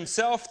goodness. To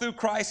himself through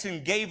Christ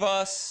and gave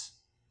us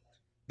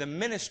the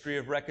ministry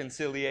of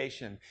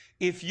reconciliation.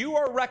 If you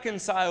are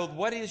reconciled,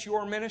 what is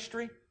your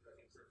ministry?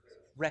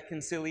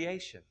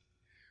 Reconciliation.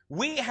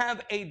 We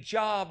have a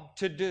job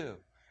to do.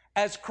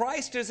 As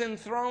Christ is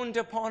enthroned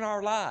upon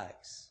our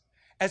lives,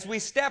 as we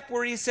step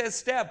where he says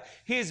step,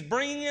 he is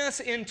bringing us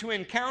into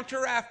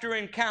encounter after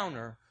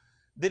encounter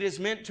that is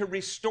meant to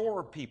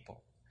restore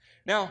people.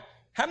 Now,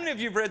 how many of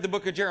you have read the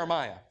book of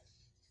Jeremiah?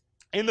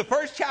 In the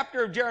first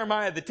chapter of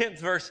Jeremiah, the 10th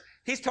verse,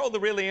 he's told a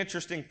really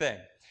interesting thing.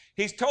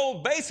 He's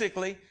told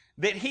basically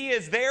that he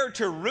is there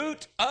to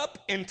root up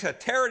and to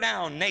tear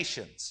down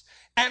nations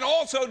and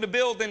also to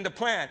build and to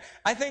plant.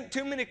 I think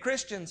too many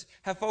Christians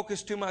have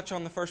focused too much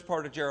on the first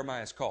part of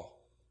Jeremiah's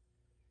call.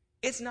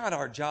 It's not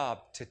our job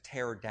to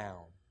tear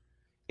down.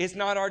 It's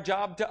not our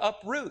job to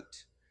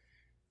uproot.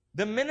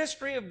 The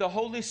ministry of the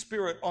Holy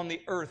Spirit on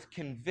the earth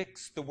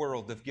convicts the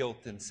world of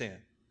guilt and sin.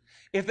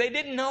 If they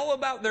didn't know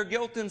about their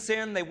guilt and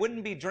sin, they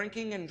wouldn't be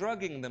drinking and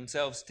drugging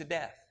themselves to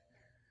death.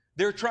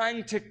 They're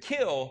trying to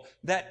kill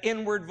that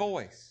inward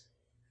voice.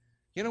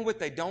 You know what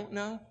they don't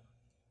know?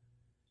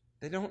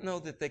 They don't know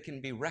that they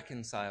can be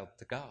reconciled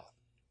to God.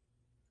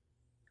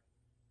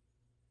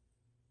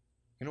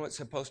 You know what's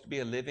supposed to be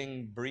a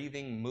living,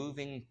 breathing,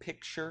 moving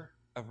picture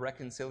of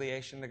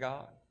reconciliation to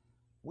God?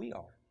 We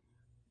are.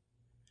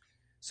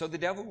 So the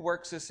devil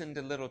works us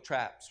into little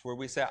traps where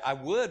we say, I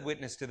would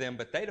witness to them,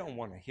 but they don't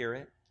want to hear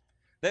it.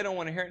 They don't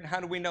want to hear it. And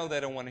how do we know they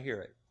don't want to hear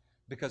it?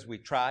 Because we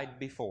tried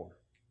before.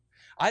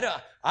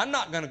 I'm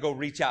not going to go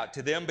reach out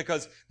to them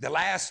because the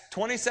last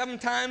 27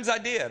 times I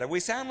did. We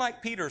sound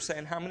like Peter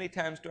saying, how many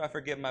times do I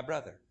forgive my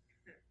brother?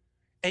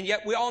 And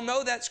yet we all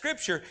know that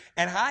scripture.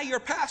 And I, your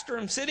pastor,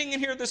 am sitting in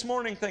here this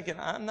morning thinking,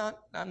 I'm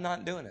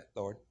not doing it,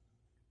 Lord.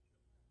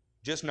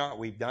 Just not.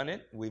 We've done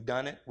it. We've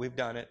done it. We've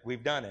done it.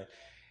 We've done it.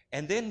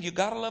 And then you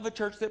got to love a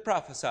church that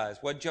prophesies.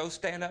 What Joe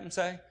stand up and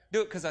say?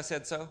 Do it because I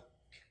said so.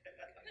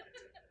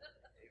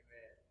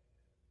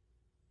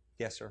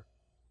 Yes, sir.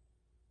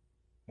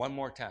 One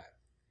more time.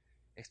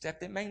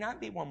 Except it may not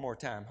be one more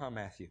time, huh,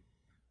 Matthew?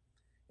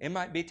 It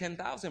might be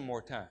 10,000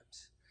 more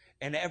times.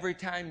 And every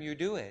time you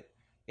do it,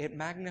 it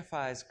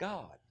magnifies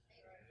God.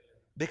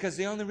 Because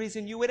the only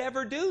reason you would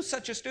ever do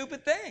such a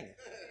stupid thing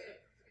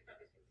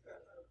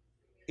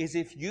is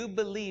if you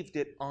believed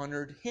it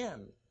honored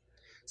Him.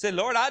 Say,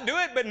 Lord, I'll do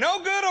it, but no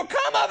good will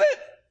come of it.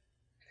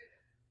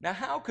 Now,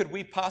 how could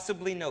we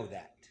possibly know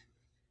that?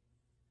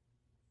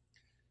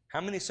 How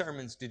many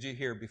sermons did you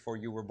hear before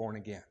you were born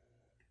again?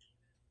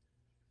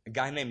 A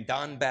guy named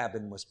Don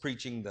Babin was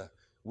preaching the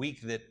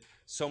week that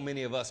so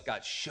many of us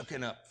got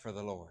shooken up for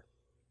the Lord.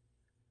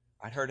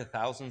 I'd heard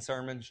 1,000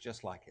 sermons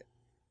just like it.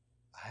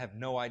 I have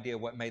no idea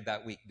what made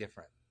that week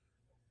different.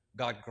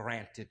 God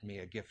granted me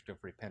a gift of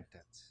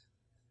repentance.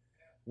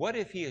 What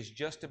if He is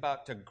just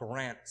about to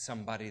grant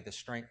somebody the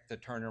strength to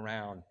turn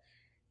around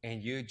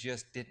and you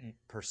just didn't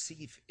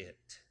perceive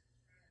it?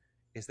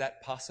 Is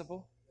that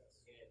possible?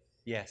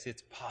 Yes,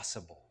 it's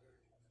possible.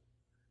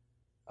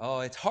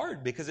 Oh, it's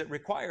hard because it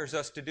requires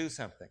us to do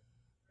something,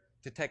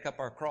 to take up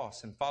our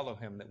cross and follow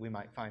Him that we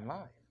might find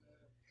life.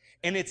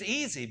 And it's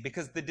easy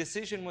because the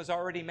decision was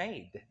already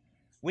made.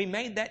 We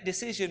made that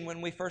decision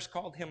when we first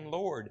called Him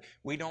Lord.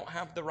 We don't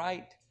have the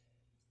right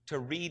to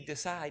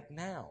re-decide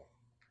now.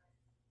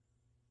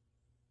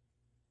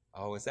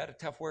 Oh, is that a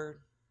tough word?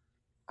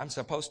 I'm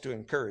supposed to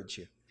encourage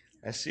you.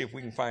 Let's see if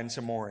we can find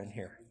some more in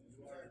here.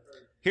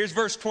 Here's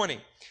verse 20.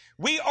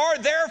 We are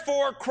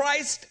therefore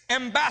Christ's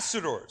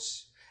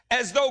ambassadors,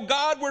 as though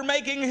God were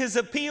making His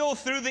appeal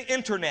through the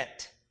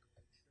internet.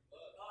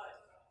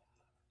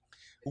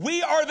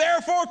 We are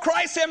therefore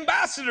Christ's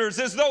ambassadors,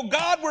 as though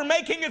God were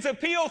making His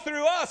appeal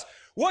through us.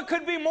 What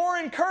could be more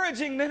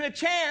encouraging than a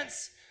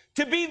chance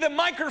to be the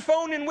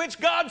microphone in which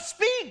God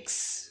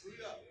speaks?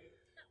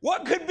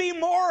 What could be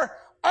more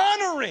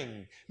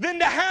honoring than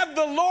to have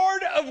the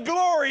Lord of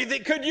glory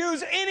that could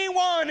use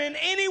anyone and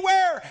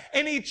anywhere,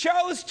 and He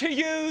chose to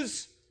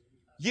use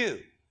you?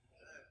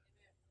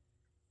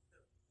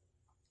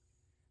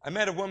 I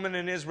met a woman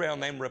in Israel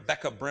named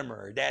Rebecca Brimmer.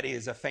 Her daddy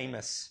is a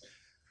famous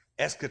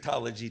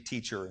eschatology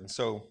teacher, and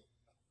so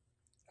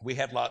we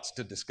had lots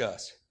to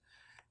discuss.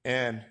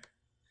 And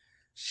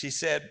she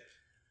said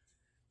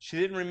she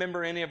didn't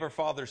remember any of her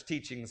father's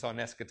teachings on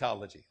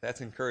eschatology.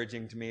 That's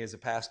encouraging to me as a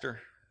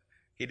pastor.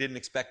 He didn't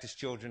expect his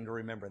children to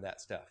remember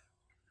that stuff.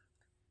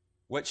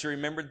 What she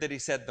remembered that he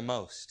said the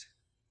most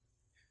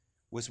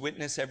was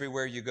witness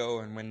everywhere you go,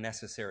 and when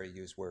necessary,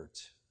 use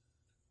words.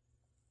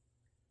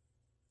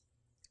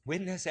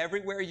 Witness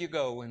everywhere you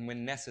go, and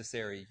when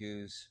necessary,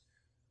 use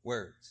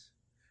words.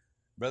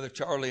 Brother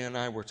Charlie and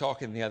I were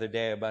talking the other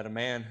day about a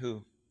man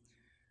who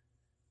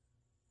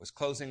was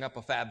closing up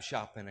a fab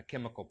shop in a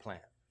chemical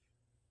plant.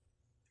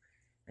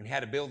 And he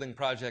had a building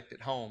project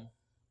at home,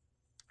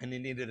 and he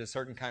needed a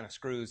certain kind of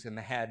screws, and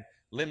they had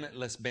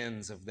limitless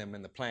bins of them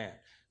in the plant.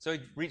 So he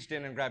reached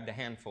in and grabbed a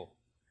handful.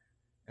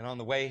 And on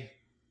the way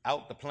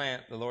out the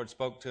plant, the Lord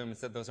spoke to him and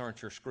said, "Those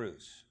aren't your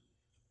screws."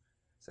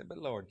 I said, "But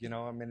Lord,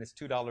 it's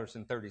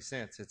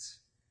 $2.30. It's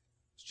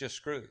just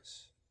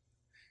screws."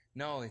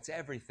 "No, it's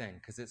everything,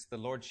 because it's the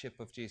Lordship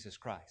of Jesus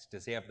Christ.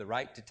 Does He have the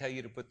right to tell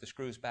you to put the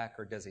screws back,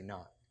 or does He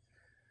not?"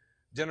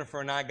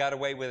 Jennifer and I got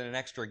away with an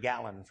extra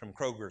gallon from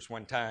Kroger's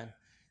one time,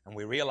 and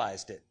we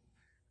realized it.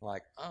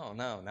 Like, oh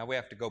no, now we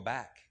have to go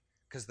back,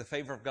 because the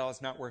favor of God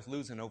is not worth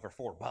losing over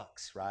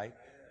 $4, right?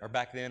 Or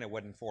back then it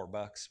wasn't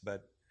 $4,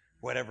 but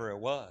whatever it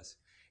was.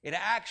 It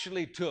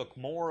actually took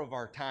more of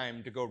our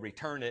time to go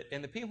return it,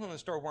 and the people in the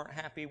store weren't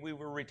happy we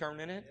were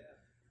returning it.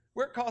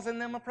 We're causing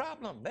them a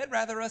problem. They'd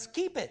rather us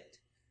keep it.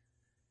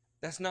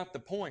 That's not the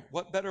point.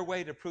 What better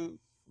way to prove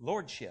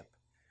lordship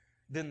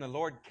than the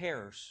Lord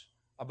cares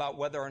about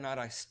whether or not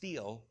I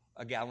steal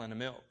a gallon of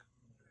milk?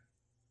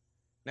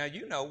 Now,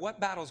 what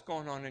battle's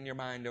going on in your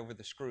mind over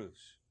the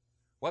screws?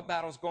 What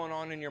battle's going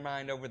on in your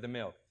mind over the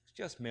milk? It's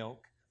just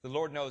milk. The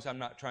Lord knows I'm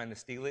not trying to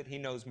steal it. He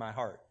knows my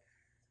heart.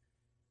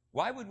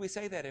 Why would we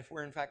say that if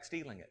we're in fact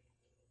stealing it?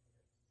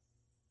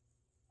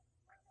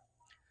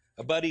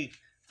 A buddy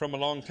from a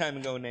long time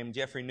ago named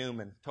Jeffrey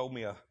Newman told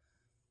me a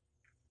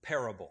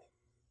parable.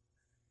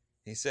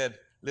 He said,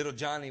 little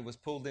Johnny was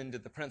pulled into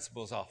the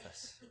principal's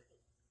office.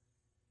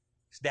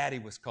 His daddy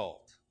was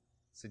called.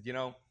 He said,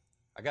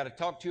 I got to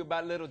talk to you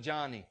about little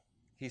Johnny.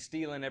 He's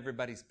stealing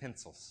everybody's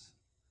pencils.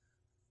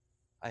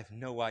 I have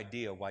no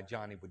idea why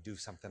Johnny would do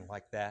something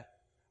like that.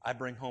 I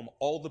bring home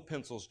all the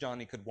pencils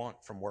Johnny could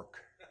want from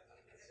work.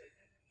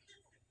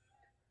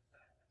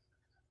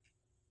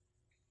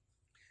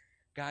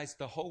 Guys,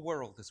 the whole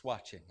world is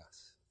watching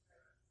us.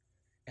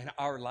 And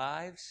our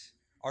lives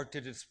are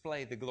to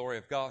display the glory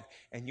of God.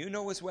 And you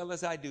know as well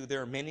as I do,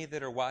 there are many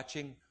that are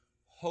watching,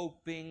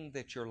 hoping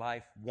that your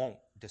life won't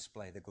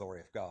display the glory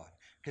of God,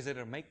 because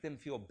it'll make them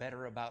feel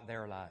better about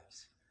their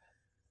lives.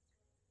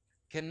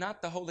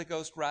 Cannot the Holy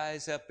Ghost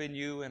rise up in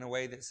you in a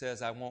way that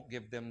says, I won't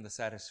give them the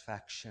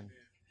satisfaction?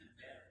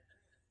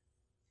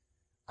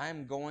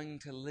 I'm going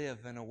to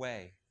live in a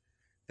way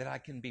that I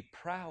can be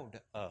proud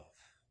of.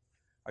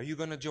 Are you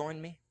going to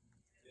join me?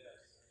 Yes.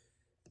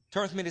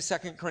 Turn with me to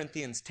 2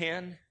 Corinthians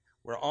 10.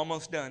 We're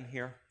almost done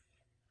here.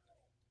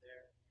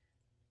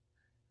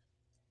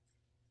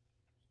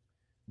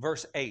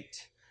 Verse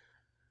 8.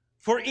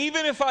 For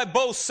even if I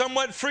boast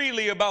somewhat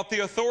freely about the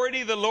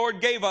authority the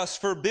Lord gave us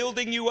for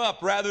building you up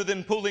rather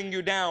than pulling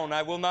you down,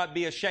 I will not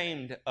be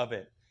ashamed of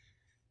it.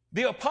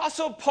 The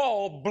Apostle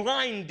Paul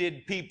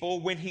blinded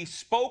people when he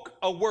spoke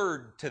a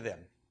word to them.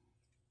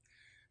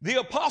 The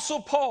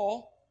Apostle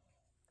Paul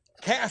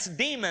cast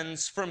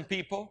demons from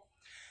people,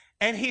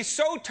 and he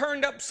so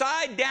turned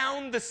upside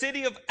down the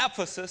city of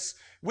Ephesus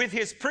with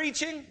his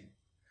preaching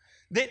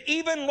that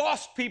even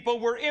lost people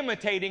were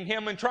imitating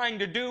him and trying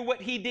to do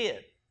what he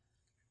did.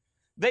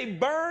 They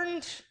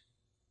burned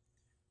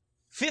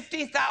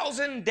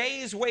 50,000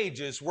 days'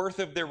 wages worth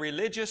of their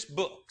religious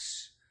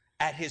books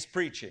at his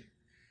preaching.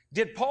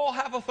 Did Paul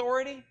have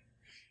authority?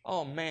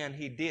 Oh man,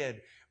 he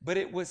did. But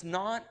it was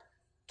not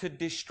to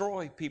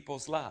destroy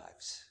people's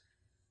lives.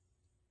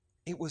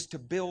 It was to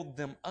build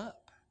them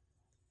up.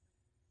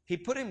 He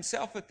put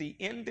himself at the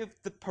end of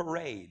the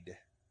parade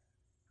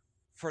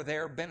for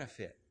their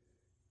benefit.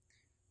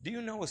 Do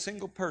you know a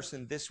single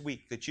person this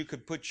week that you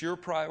could put your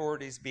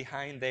priorities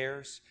behind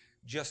theirs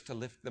just to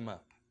lift them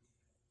up?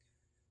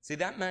 See,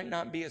 that might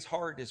not be as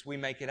hard as we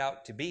make it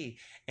out to be.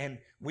 And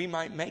we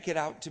might make it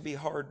out to be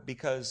hard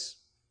because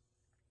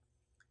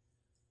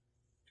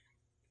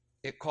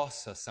it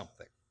costs us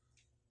something.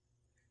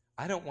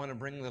 I don't want to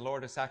bring the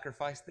Lord a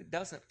sacrifice that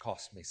doesn't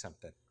cost me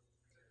something.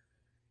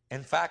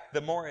 In fact,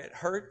 the more it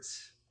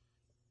hurts,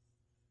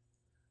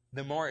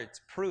 the more it's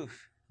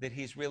proof that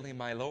He's really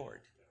my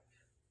Lord.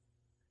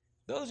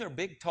 Those are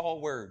big, tall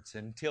words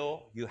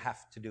until you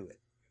have to do it.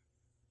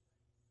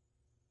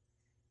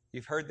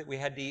 You've heard that we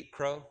had to eat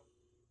crow?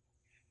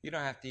 You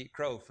don't have to eat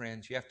crow,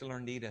 friends. You have to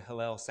learn to eat a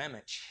Hillel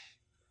Sandwich.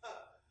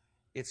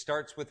 It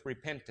starts with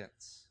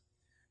repentance,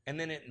 and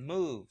then it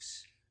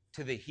moves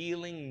to the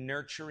healing,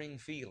 nurturing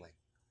feeling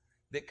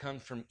that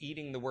comes from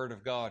eating the Word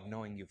of God,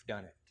 knowing you've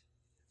done it.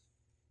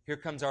 Here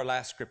comes our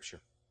last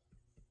scripture.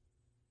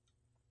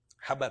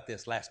 How about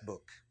this last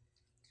book?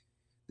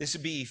 This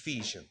would be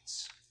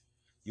Ephesians.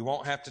 You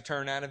won't have to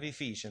turn out of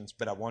Ephesians,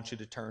 but I want you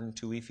to turn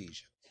to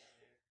Ephesians.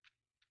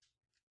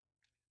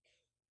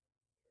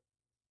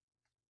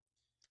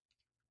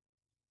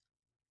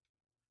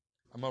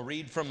 I'm going to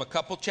read from a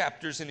couple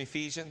chapters in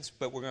Ephesians,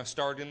 but we're going to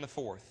start in the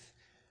 4th,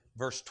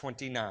 verse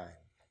 29.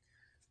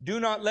 Do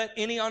not let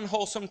any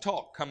unwholesome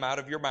talk come out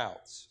of your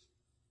mouths,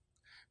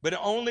 but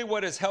only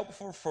what is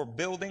helpful for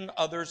building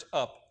others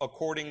up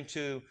according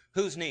to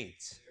whose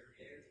needs?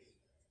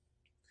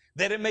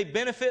 That it may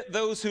benefit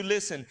those who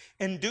listen.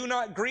 And do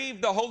not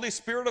grieve the Holy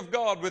Spirit of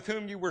God, with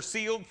whom you were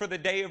sealed for the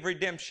day of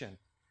redemption.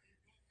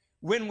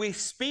 When we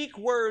speak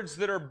words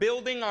that are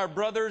building our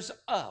brothers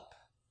up,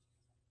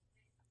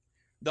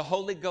 the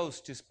Holy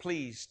Ghost is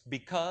pleased,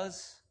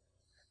 because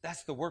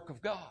that's the work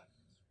of God.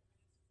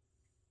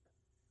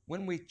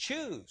 When we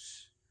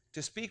choose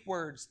to speak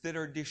words that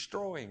are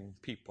destroying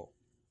people,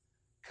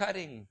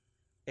 cutting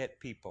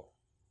at people,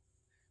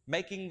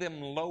 making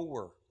them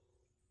lower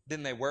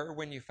than they were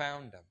when you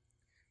found them,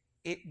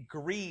 it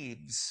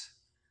grieves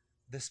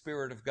the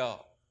Spirit of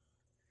God.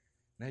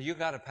 Now, you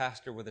got a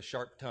pastor with a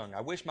sharp tongue.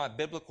 I wish my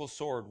biblical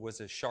sword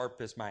was as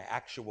sharp as my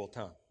actual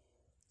tongue.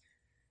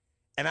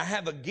 And I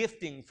have a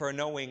gifting for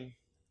knowing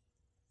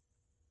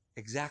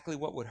exactly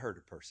what would hurt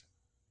a person.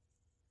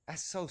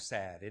 That's so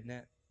sad, isn't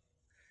it?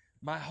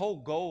 My whole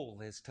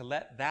goal is to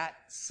let that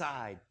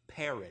side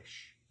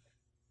perish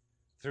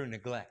through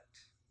neglect,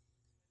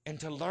 and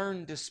to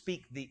learn to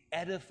speak the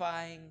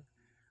edifying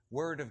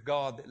Word of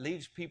God that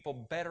leaves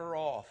people better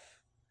off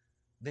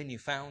than you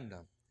found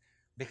them.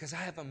 Because I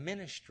have a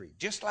ministry,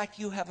 just like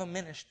you have a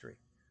ministry,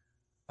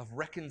 of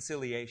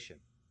reconciliation.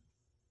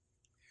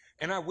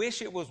 And I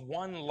wish it was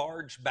one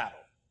large battle,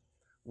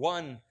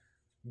 one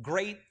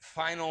great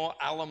final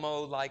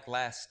Alamo-like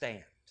last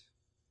stand.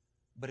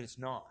 But it's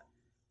not.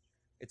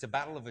 It's a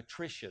battle of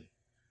attrition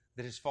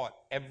that is fought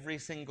every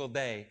single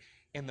day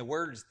in the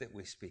words that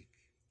we speak.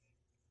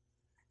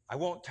 I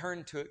won't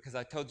turn to it because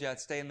I told you I'd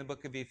stay in the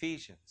book of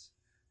Ephesians.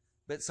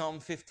 But Psalm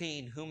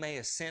 15, who may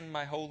ascend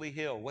my holy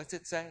hill? What's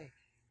it say?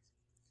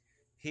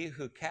 He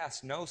who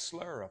casts no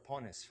slur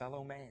upon his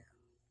fellow man.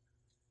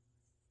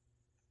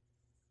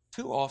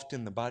 Too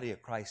often the body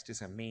of Christ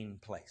is a mean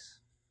place.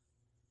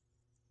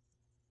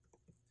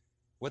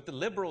 What the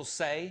liberals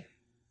say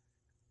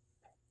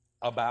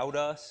about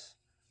us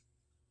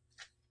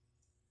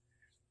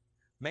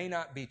may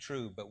not be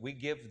true, but we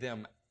give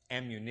them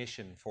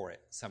ammunition for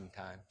it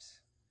sometimes.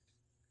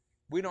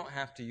 We don't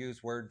have to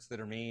use words that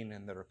are mean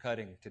and that are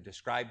cutting to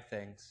describe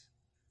things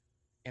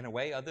in a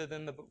way other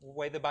than the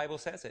way the Bible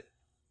says it.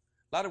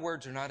 A lot of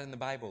words are not in the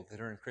Bible that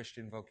are in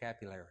Christian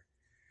vocabulary.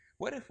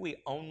 What if we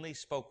only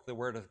spoke the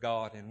Word of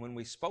God, and when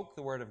we spoke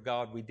the Word of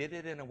God, we did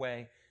it in a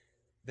way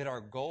that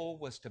our goal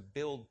was to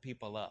build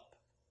people up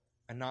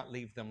and not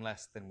leave them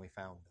less than we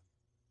found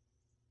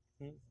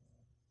them?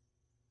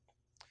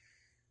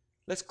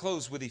 Let's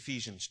close with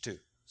Ephesians 2.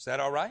 Is that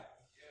all right?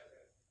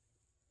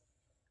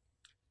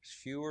 There's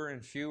fewer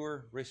and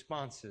fewer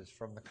responses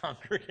from the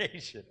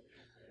congregation.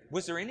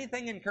 Was there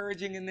anything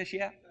encouraging in this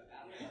yet?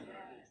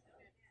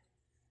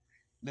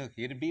 Look,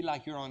 it'd be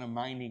like you're on a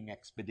mining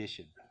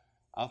expedition.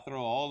 I'll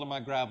throw all of my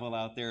gravel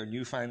out there and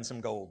you find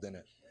some gold in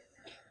it.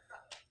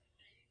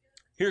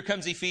 Here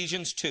comes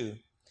Ephesians 2,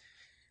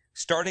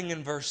 starting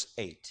in verse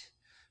 8.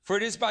 For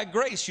it is by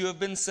grace you have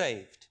been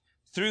saved,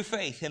 through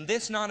faith, and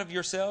this not of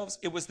yourselves,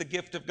 it was the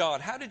gift of God.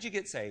 How did you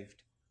get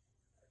saved?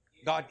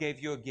 God gave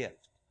you a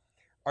gift.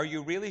 Are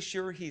you really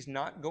sure He's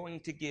not going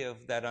to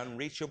give that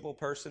unreachable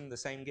person the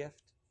same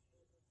gift?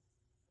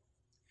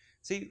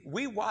 See,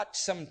 we watch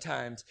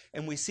sometimes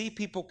and we see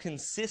people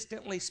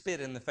consistently spit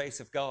in the face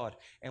of God,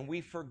 and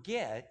we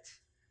forget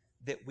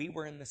that we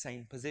were in the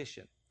same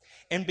position.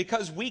 And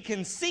because we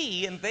can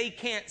see and they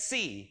can't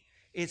see,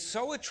 it's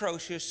so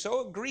atrocious,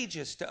 so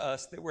egregious to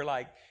us that we're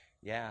like,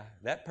 yeah,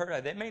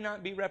 they may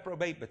not be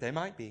reprobate, but they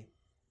might be.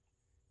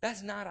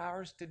 That's not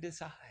ours to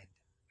decide.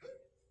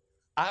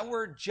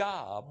 Our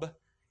job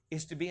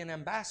is to be an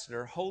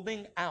ambassador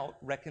holding out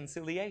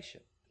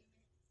reconciliation.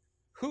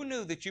 Who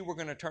knew that you were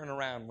going to turn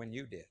around when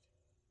you did?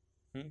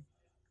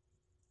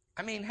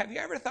 I mean, have you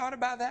ever thought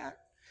about that?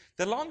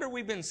 The longer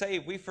we've been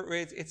saved,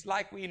 it's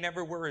like we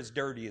never were as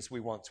dirty as we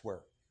once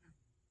were.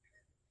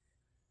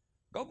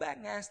 Go back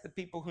and ask the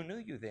people who knew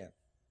you then.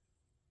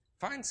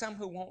 Find some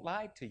who won't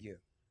lie to you.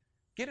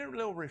 Get a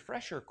little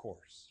refresher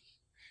course.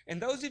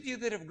 And those of you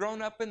that have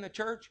grown up in the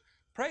church,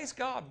 praise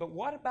God, but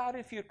what about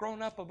if you'd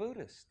grown up a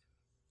Buddhist?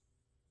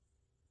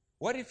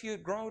 What if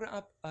you'd grown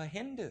up a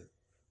Hindu?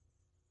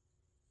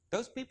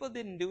 Those people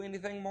didn't do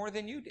anything more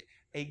than you did.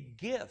 A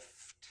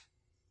gift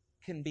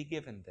can be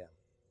given them.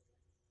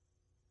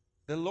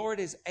 The Lord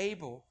is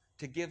able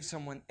to give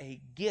someone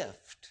a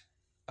gift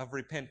of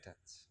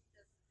repentance.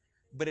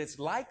 But it's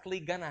likely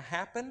going to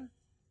happen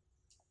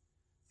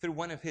through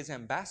one of His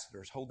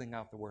ambassadors holding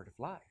out the word of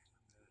life.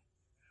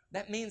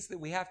 That means that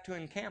we have to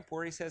encamp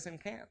where He says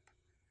encamp.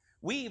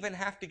 We even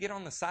have to get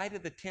on the side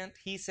of the tent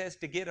He says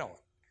to get on.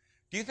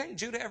 Do you think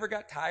Judah ever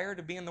got tired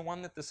of being the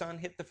one that the sun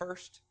hit the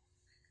first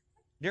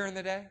during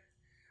the day?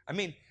 I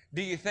mean,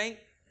 do you think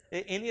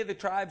any of the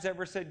tribes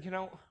ever said,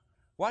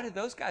 why did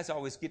those guys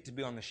always get to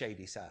be on the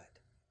shady side?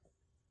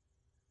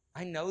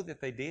 I know that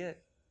they did.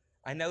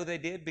 I know they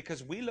did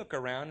because we look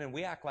around and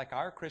we act like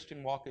our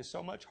Christian walk is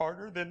so much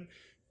harder than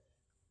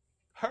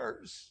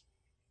hers.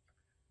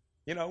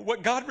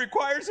 What God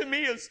requires of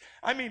me is,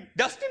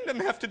 Dustin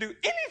doesn't have to do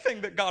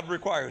anything that God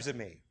requires of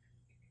me.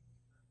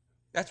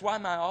 That's why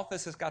my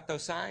office has got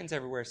those signs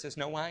everywhere that says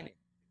no whining.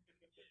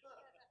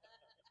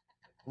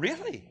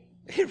 Really?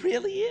 It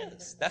really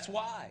is. That's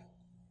why.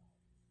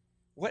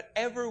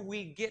 Whatever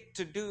we get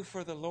to do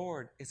for the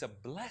Lord is a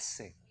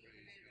blessing.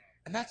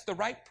 And that's the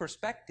right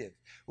perspective.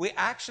 We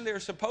actually are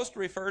supposed to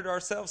refer to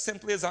ourselves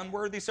simply as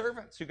unworthy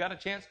servants who got a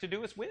chance to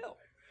do His will.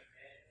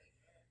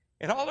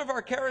 In all of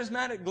our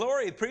charismatic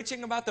glory,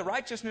 preaching about the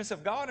righteousness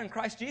of God in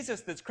Christ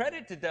Jesus that's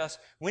credited to us,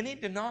 we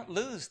need to not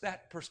lose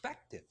that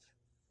perspective.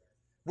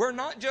 We're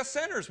not just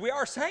sinners. We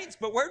are saints,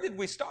 but where did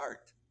we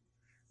start?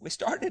 We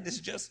started as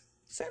just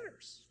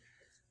sinners.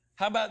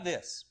 How about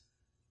this?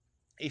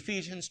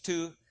 Ephesians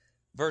 2,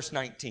 verse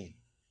 19.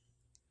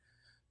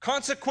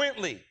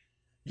 Consequently,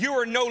 you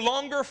are no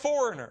longer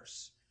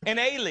foreigners and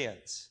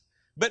aliens,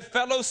 but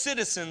fellow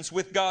citizens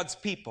with God's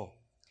people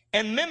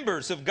and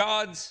members of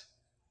God's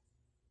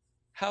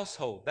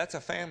household. That's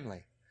a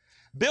family.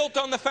 Built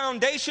on the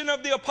foundation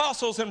of the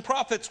apostles and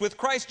prophets, with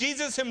Christ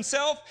Jesus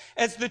Himself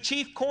as the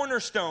chief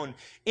cornerstone.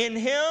 In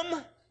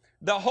Him,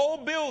 the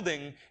whole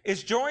building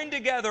is joined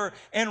together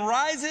and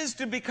rises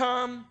to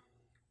become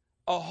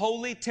a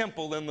holy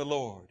temple in the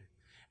Lord.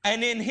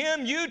 And in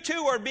Him, you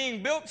too are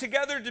being built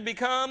together to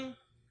become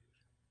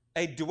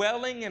a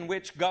dwelling in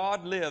which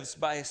God lives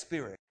by His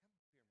Spirit.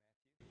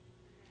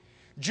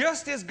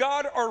 Just as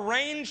God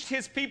arranged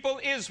His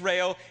people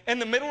Israel in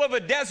the middle of a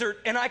desert,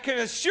 and I can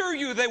assure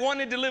you they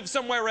wanted to live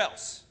somewhere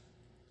else.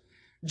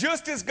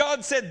 Just as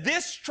God said,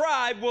 this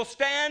tribe will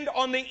stand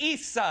on the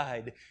east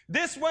side,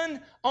 this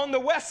one on the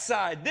west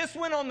side, this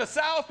one on the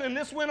south, and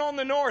this one on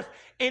the north.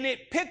 And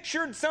it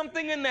pictured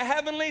something in the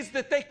heavenlies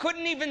that they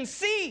couldn't even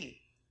see.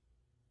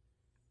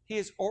 He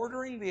is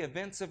ordering the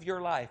events of your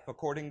life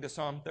according to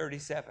Psalm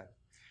 37.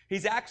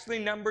 He's actually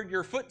numbered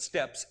your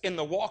footsteps in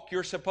the walk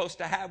you're supposed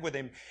to have with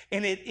Him.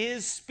 And it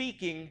is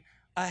speaking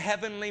a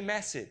heavenly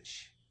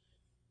message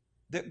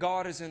that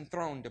God is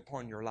enthroned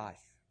upon your life.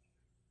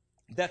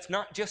 That's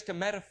not just a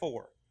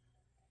metaphor.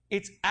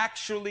 It's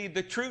actually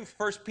the truth.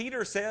 1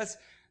 Peter says,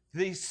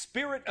 The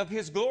Spirit of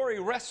His glory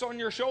rests on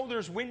your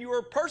shoulders when you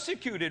are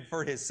persecuted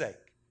for His sake.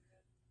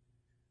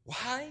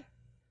 Why?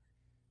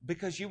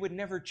 Because you would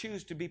never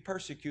choose to be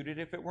persecuted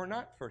if it were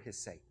not for His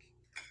sake.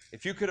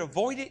 If you could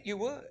avoid it, you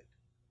would.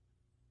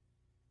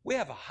 We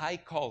have a high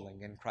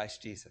calling in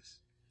Christ Jesus.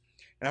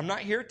 And I'm not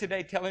here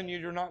today telling you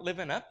you're not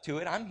living up to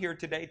it. I'm here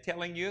today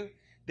telling you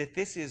that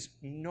this is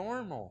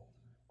normal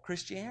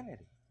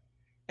Christianity.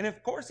 And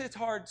of course it's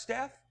hard,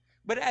 Steph,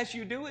 but as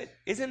you do it,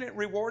 isn't it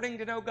rewarding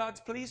to know God's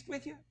pleased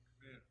with you?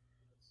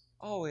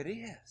 Oh, it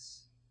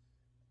is.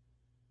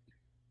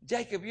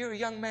 Jacob, you're a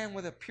young man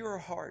with a pure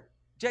heart.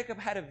 Jacob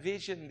had a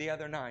vision the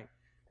other night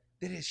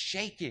that is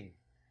shaking.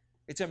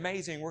 It's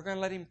amazing. We're going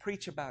to let him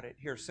preach about it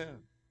here soon.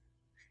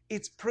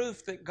 It's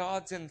proof that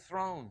God's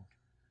enthroned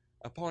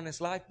upon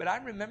his life. But I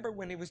remember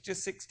when he was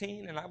just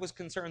 16 and I was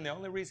concerned the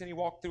only reason he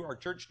walked through our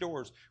church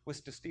doors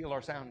was to steal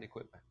our sound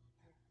equipment.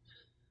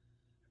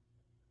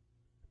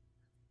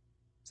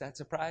 Does that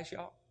surprise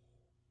y'all?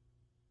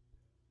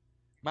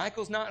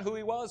 Michael's not who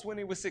he was when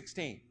he was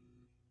 16.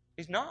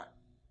 He's not.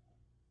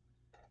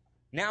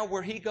 Now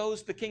where he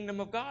goes, the kingdom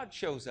of God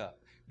shows up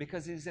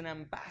because he's an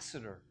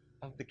ambassador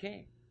of the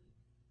King.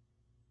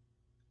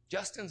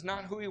 Justin's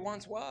not who he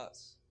once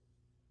was.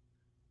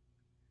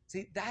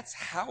 See, that's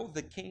how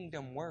the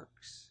kingdom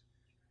works.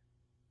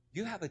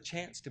 You have a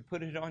chance to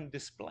put it on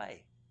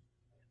display.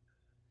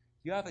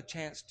 You have a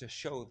chance to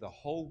show the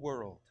whole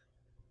world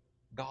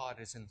God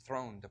is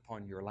enthroned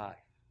upon your life.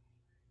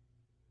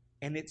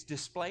 And it's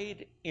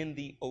displayed in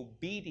the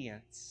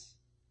obedience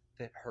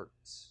that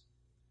hurts.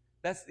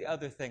 That's the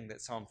other thing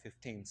that Psalm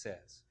 15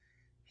 says.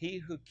 He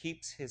who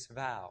keeps his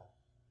vow,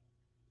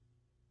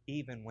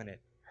 even when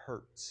it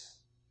hurts.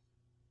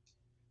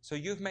 So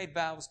you've made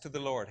vows to the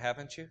Lord,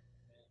 haven't you?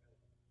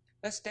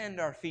 Let's stand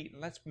to our feet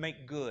and let's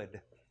make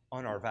good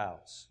on our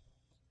vows.